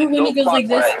on it. When he goes like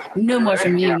this, no more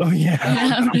from you. oh yeah.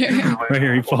 After. Right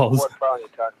here he falls.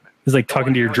 He's like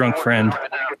talking to your drunk friend.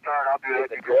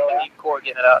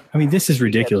 I mean, this is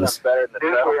ridiculous.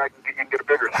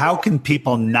 How can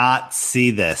people not see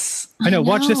this? I know.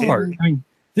 Watch this part. I mean,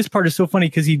 this part is so funny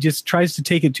because he just tries to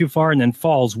take it too far and then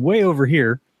falls way over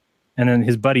here. And then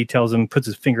his buddy tells him, puts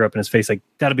his finger up in his face, like,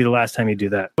 that'll be the last time you do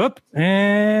that. Whoop.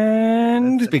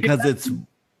 And It's because it's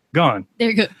gone. There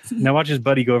you go. Now watch his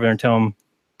buddy go over there and tell him,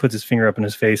 puts his finger up in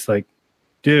his face, like,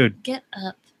 dude, Get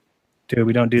up.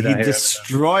 we don't do he that here.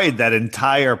 destroyed that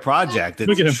entire project. Look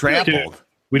at him. It's trampled. Dude,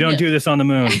 we don't do this on the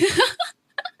moon.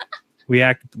 we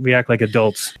act like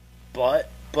adults. But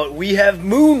we have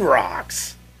moon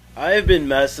rocks. I have been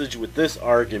messaged with this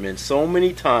argument so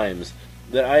many times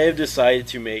that I have decided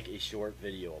to make a short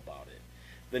video about it.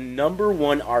 The number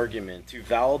one argument to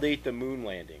validate the moon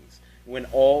landings, when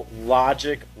all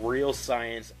logic, real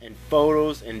science, and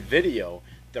photos and video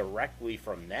directly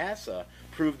from NASA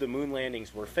prove the moon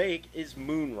landings were fake, is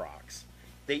moon rocks.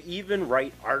 They even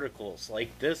write articles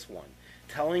like this one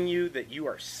telling you that you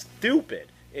are stupid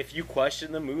if you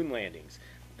question the moon landings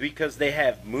because they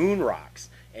have moon rocks,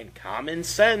 and common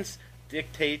sense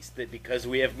dictates that because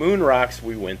we have moon rocks,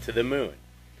 we went to the moon.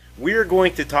 We are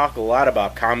going to talk a lot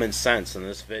about common sense in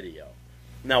this video.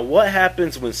 Now, what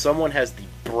happens when someone has the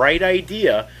bright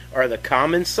idea or the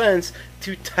common sense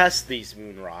to test these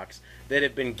moon rocks that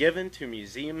have been given to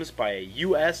museums by a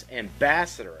U.S.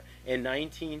 ambassador in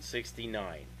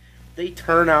 1969? They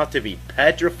turn out to be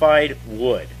petrified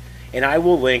wood, and I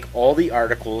will link all the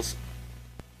articles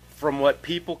from what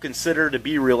people consider to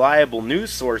be reliable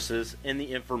news sources in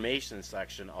the information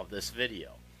section of this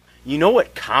video. You know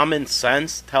what common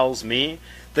sense tells me?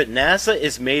 That NASA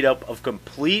is made up of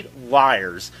complete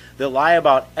liars that lie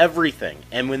about everything,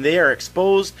 and when they are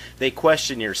exposed, they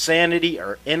question your sanity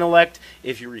or intellect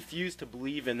if you refuse to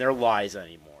believe in their lies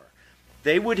anymore.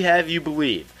 They would have you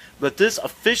believe that this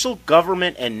official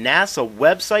government and NASA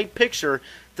website picture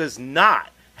does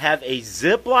not have a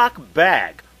Ziploc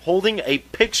bag holding a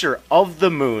picture of the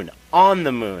moon on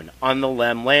the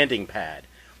LEM landing pad.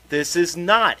 This is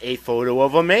not a photo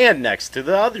of a man next to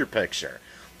the other picture.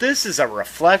 This is a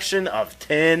reflection of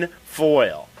tin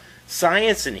foil.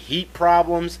 Science and heat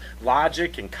problems,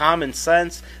 logic and common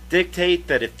sense dictate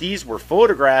that if these were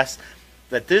photographs,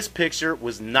 that this picture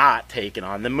was not taken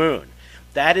on the moon.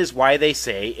 That is why they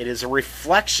say it is a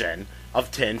reflection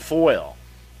of tin foil.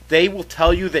 They will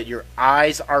tell you that your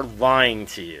eyes are lying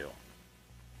to you.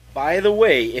 By the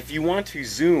way, if you want to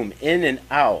zoom in and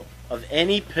out of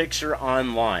any picture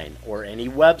online or any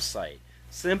website,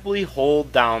 simply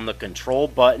hold down the control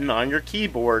button on your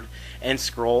keyboard and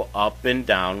scroll up and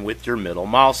down with your middle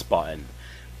mouse button.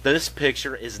 This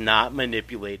picture is not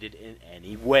manipulated in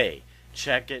any way.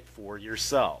 Check it for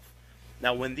yourself.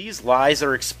 Now, when these lies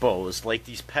are exposed, like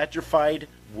these petrified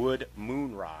wood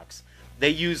moon rocks, they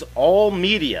use all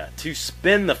media to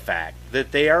spin the fact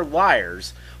that they are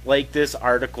liars, like this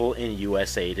article in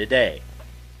USA Today.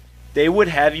 They would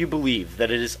have you believe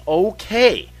that it is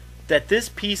okay that this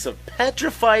piece of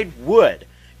petrified wood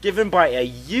given by a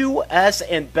U.S.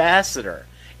 ambassador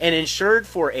and insured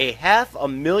for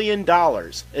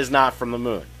 $500,000 is not from the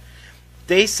moon.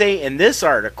 They say in this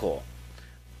article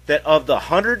that of the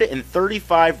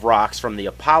 135 rocks from the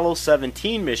Apollo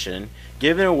 17 mission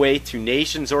given away to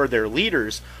nations or their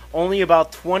leaders, only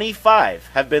about 25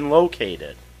 have been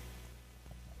located.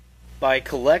 By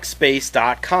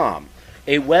CollectSpace.com,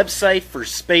 a website for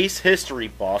space history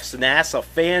buffs and NASA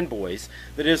fanboys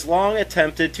that has long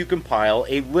attempted to compile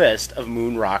a list of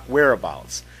moon rock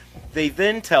whereabouts. They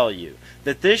then tell you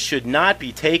that this should not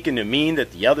be taken to mean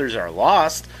that the others are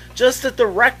lost, just that the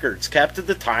records kept at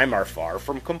the time are far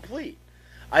from complete.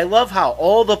 I love how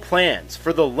all the plans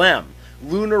for the LEM,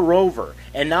 lunar rover,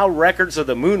 and now records of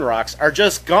the moon rocks are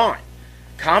just gone.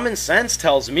 Common sense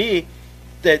tells me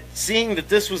that seeing that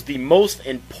this was the most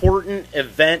important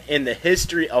event in the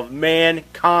history of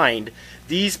mankind,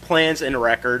 these plans and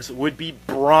records would be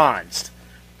bronzed.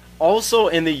 Also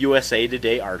in the USA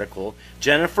Today article,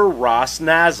 Jennifer Ross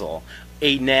Nazel,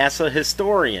 a NASA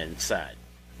historian, said,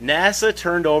 NASA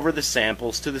turned over the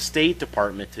samples to the State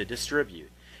Department to distribute,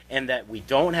 and that we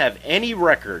don't have any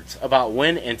records about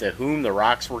when and to whom the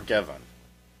rocks were given.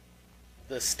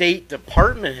 The State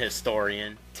Department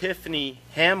historian, Tiffany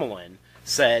Hamelin,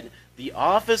 said, the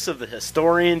office of the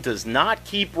historian does not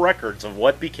keep records of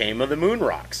what became of the moon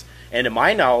rocks, and to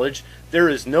my knowledge, there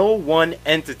is no one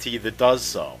entity that does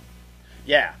so.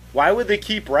 Yeah, why would they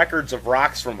keep records of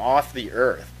rocks from off the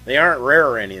Earth? They aren't rare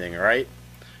or anything, right?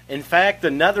 In fact,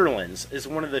 the Netherlands is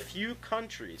one of the few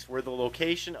countries where the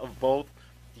location of both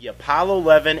the Apollo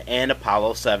 11 and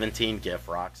Apollo 17 gift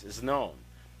rocks is known.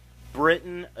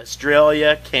 Britain,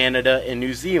 Australia, Canada, and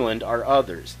New Zealand are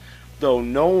others, though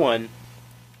no one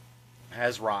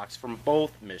has rocks from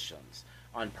both missions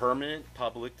on permanent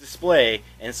public display,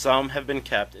 and some have been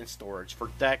kept in storage for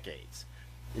decades.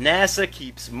 NASA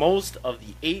keeps most of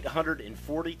the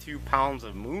 842 pounds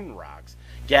of moon rocks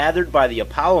gathered by the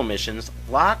Apollo missions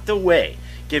locked away,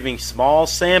 giving small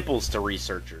samples to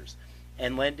researchers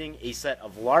and lending a set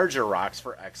of larger rocks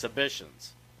for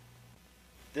exhibitions.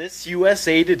 This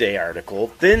USA Today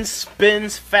article then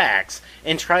spins facts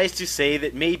and tries to say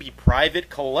that maybe private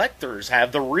collectors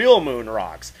have the real moon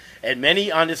rocks, and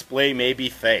many on display may be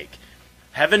fake.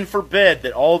 Heaven forbid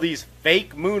that all these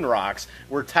fake moon rocks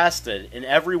were tested in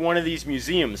every one of these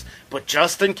museums, but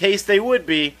just in case they would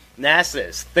be, NASA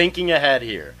is thinking ahead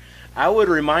here. I would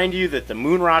remind you that the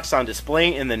moon rocks on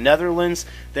display in the Netherlands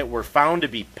that were found to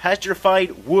be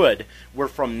petrified wood were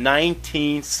from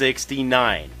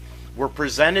 1969. Were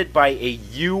presented by a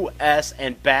U.S.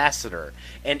 ambassador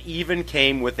and even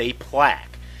came with a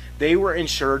plaque. They were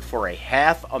insured for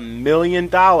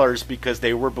 $500,000 because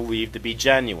they were believed to be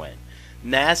genuine.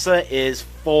 NASA is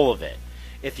full of it.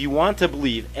 If you want to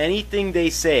believe anything they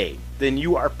say, then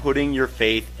you are putting your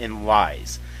faith in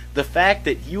lies. The fact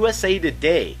that USA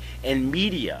Today and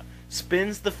media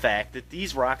spins the fact that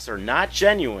these rocks are not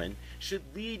genuine should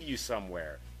lead you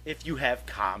somewhere if you have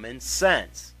common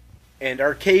sense and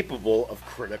are capable of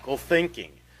critical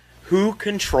thinking. Who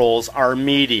controls our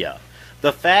media?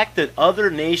 The fact that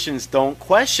other nations don't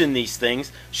question these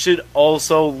things should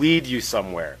also lead you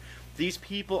somewhere. These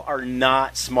people are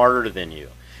not smarter than you.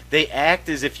 They act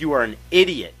as if you are an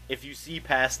idiot if you see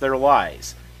past their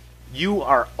lies. You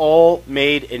are all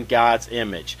made in God's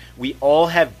image. We all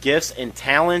have gifts and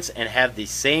talents and have the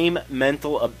same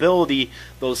mental ability,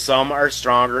 though some are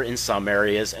stronger in some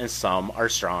areas and some are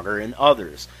stronger in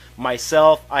others.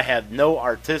 Myself, I have no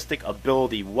artistic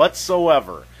ability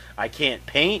whatsoever. I can't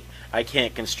paint. I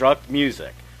can't construct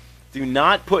music. Do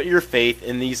not put your faith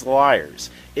in these liars.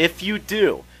 If you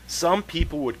do, some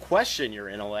people would question your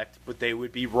intellect, but they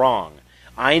would be wrong.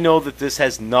 I know that this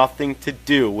has nothing to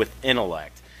do with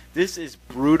intellect. This is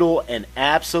brutal and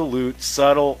absolute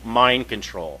subtle mind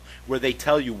control, where they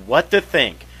tell you what to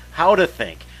think, how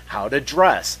to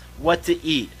dress, what to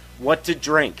eat, what to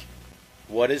drink,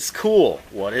 what is cool,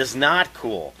 what is not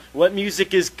cool, what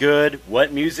music is good,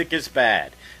 what music is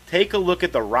bad. Take a look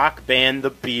at the rock band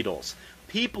The Beatles.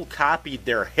 People copied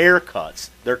their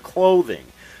haircuts, their clothing.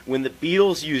 When the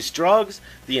Beatles used drugs,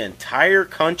 the entire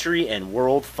country and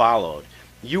world followed.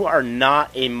 You are not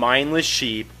a mindless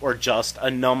sheep or just a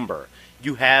number.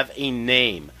 You have a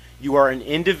name. You are an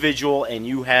individual and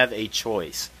you have a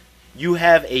choice. You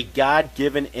have a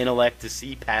God-given intellect to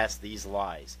see past these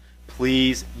lies.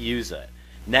 Please use it.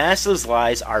 NASA's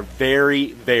lies are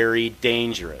very, very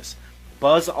dangerous.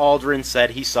 Buzz Aldrin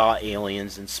said he saw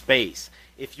aliens in space.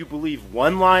 If you believe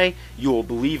one lie, you will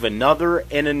believe another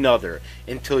and another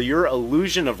until your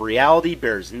illusion of reality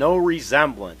bears no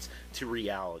resemblance to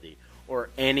reality or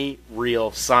any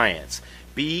real science.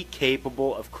 Be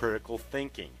capable of critical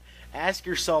thinking. Ask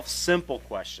yourself simple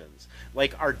questions,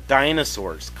 like are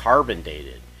dinosaurs carbon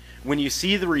dated? When you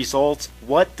see the results,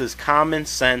 what does common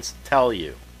sense tell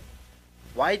you?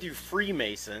 Why do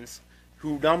Freemasons,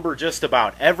 who number just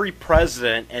about every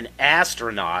president and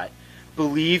astronaut,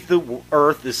 believe the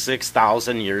Earth is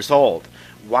 6,000 years old?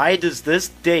 Why does this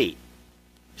date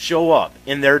show up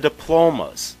in their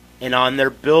diplomas and on their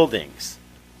buildings?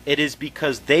 It is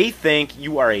because they think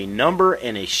you are a number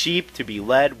and a sheep to be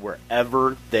led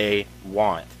wherever they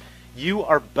want. You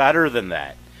are better than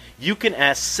that. You can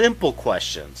ask simple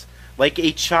questions, like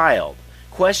a child.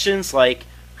 Questions like,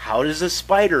 how does a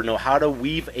spider know how to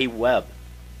weave a web?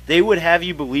 They would have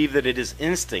you believe that it is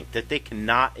instinct that they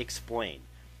cannot explain.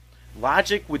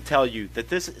 Logic would tell you that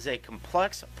this is a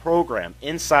complex program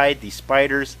inside the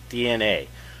spider's DNA.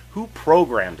 Who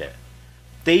programmed it?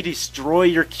 They destroy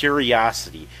your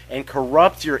curiosity and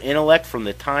corrupt your intellect from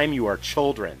the time you are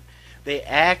children. They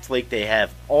act like they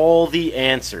have all the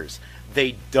answers.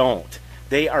 They don't.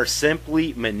 They are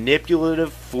simply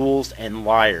manipulative fools and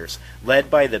liars,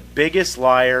 led by the biggest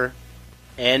liar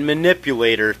and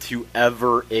manipulator to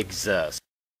ever exist.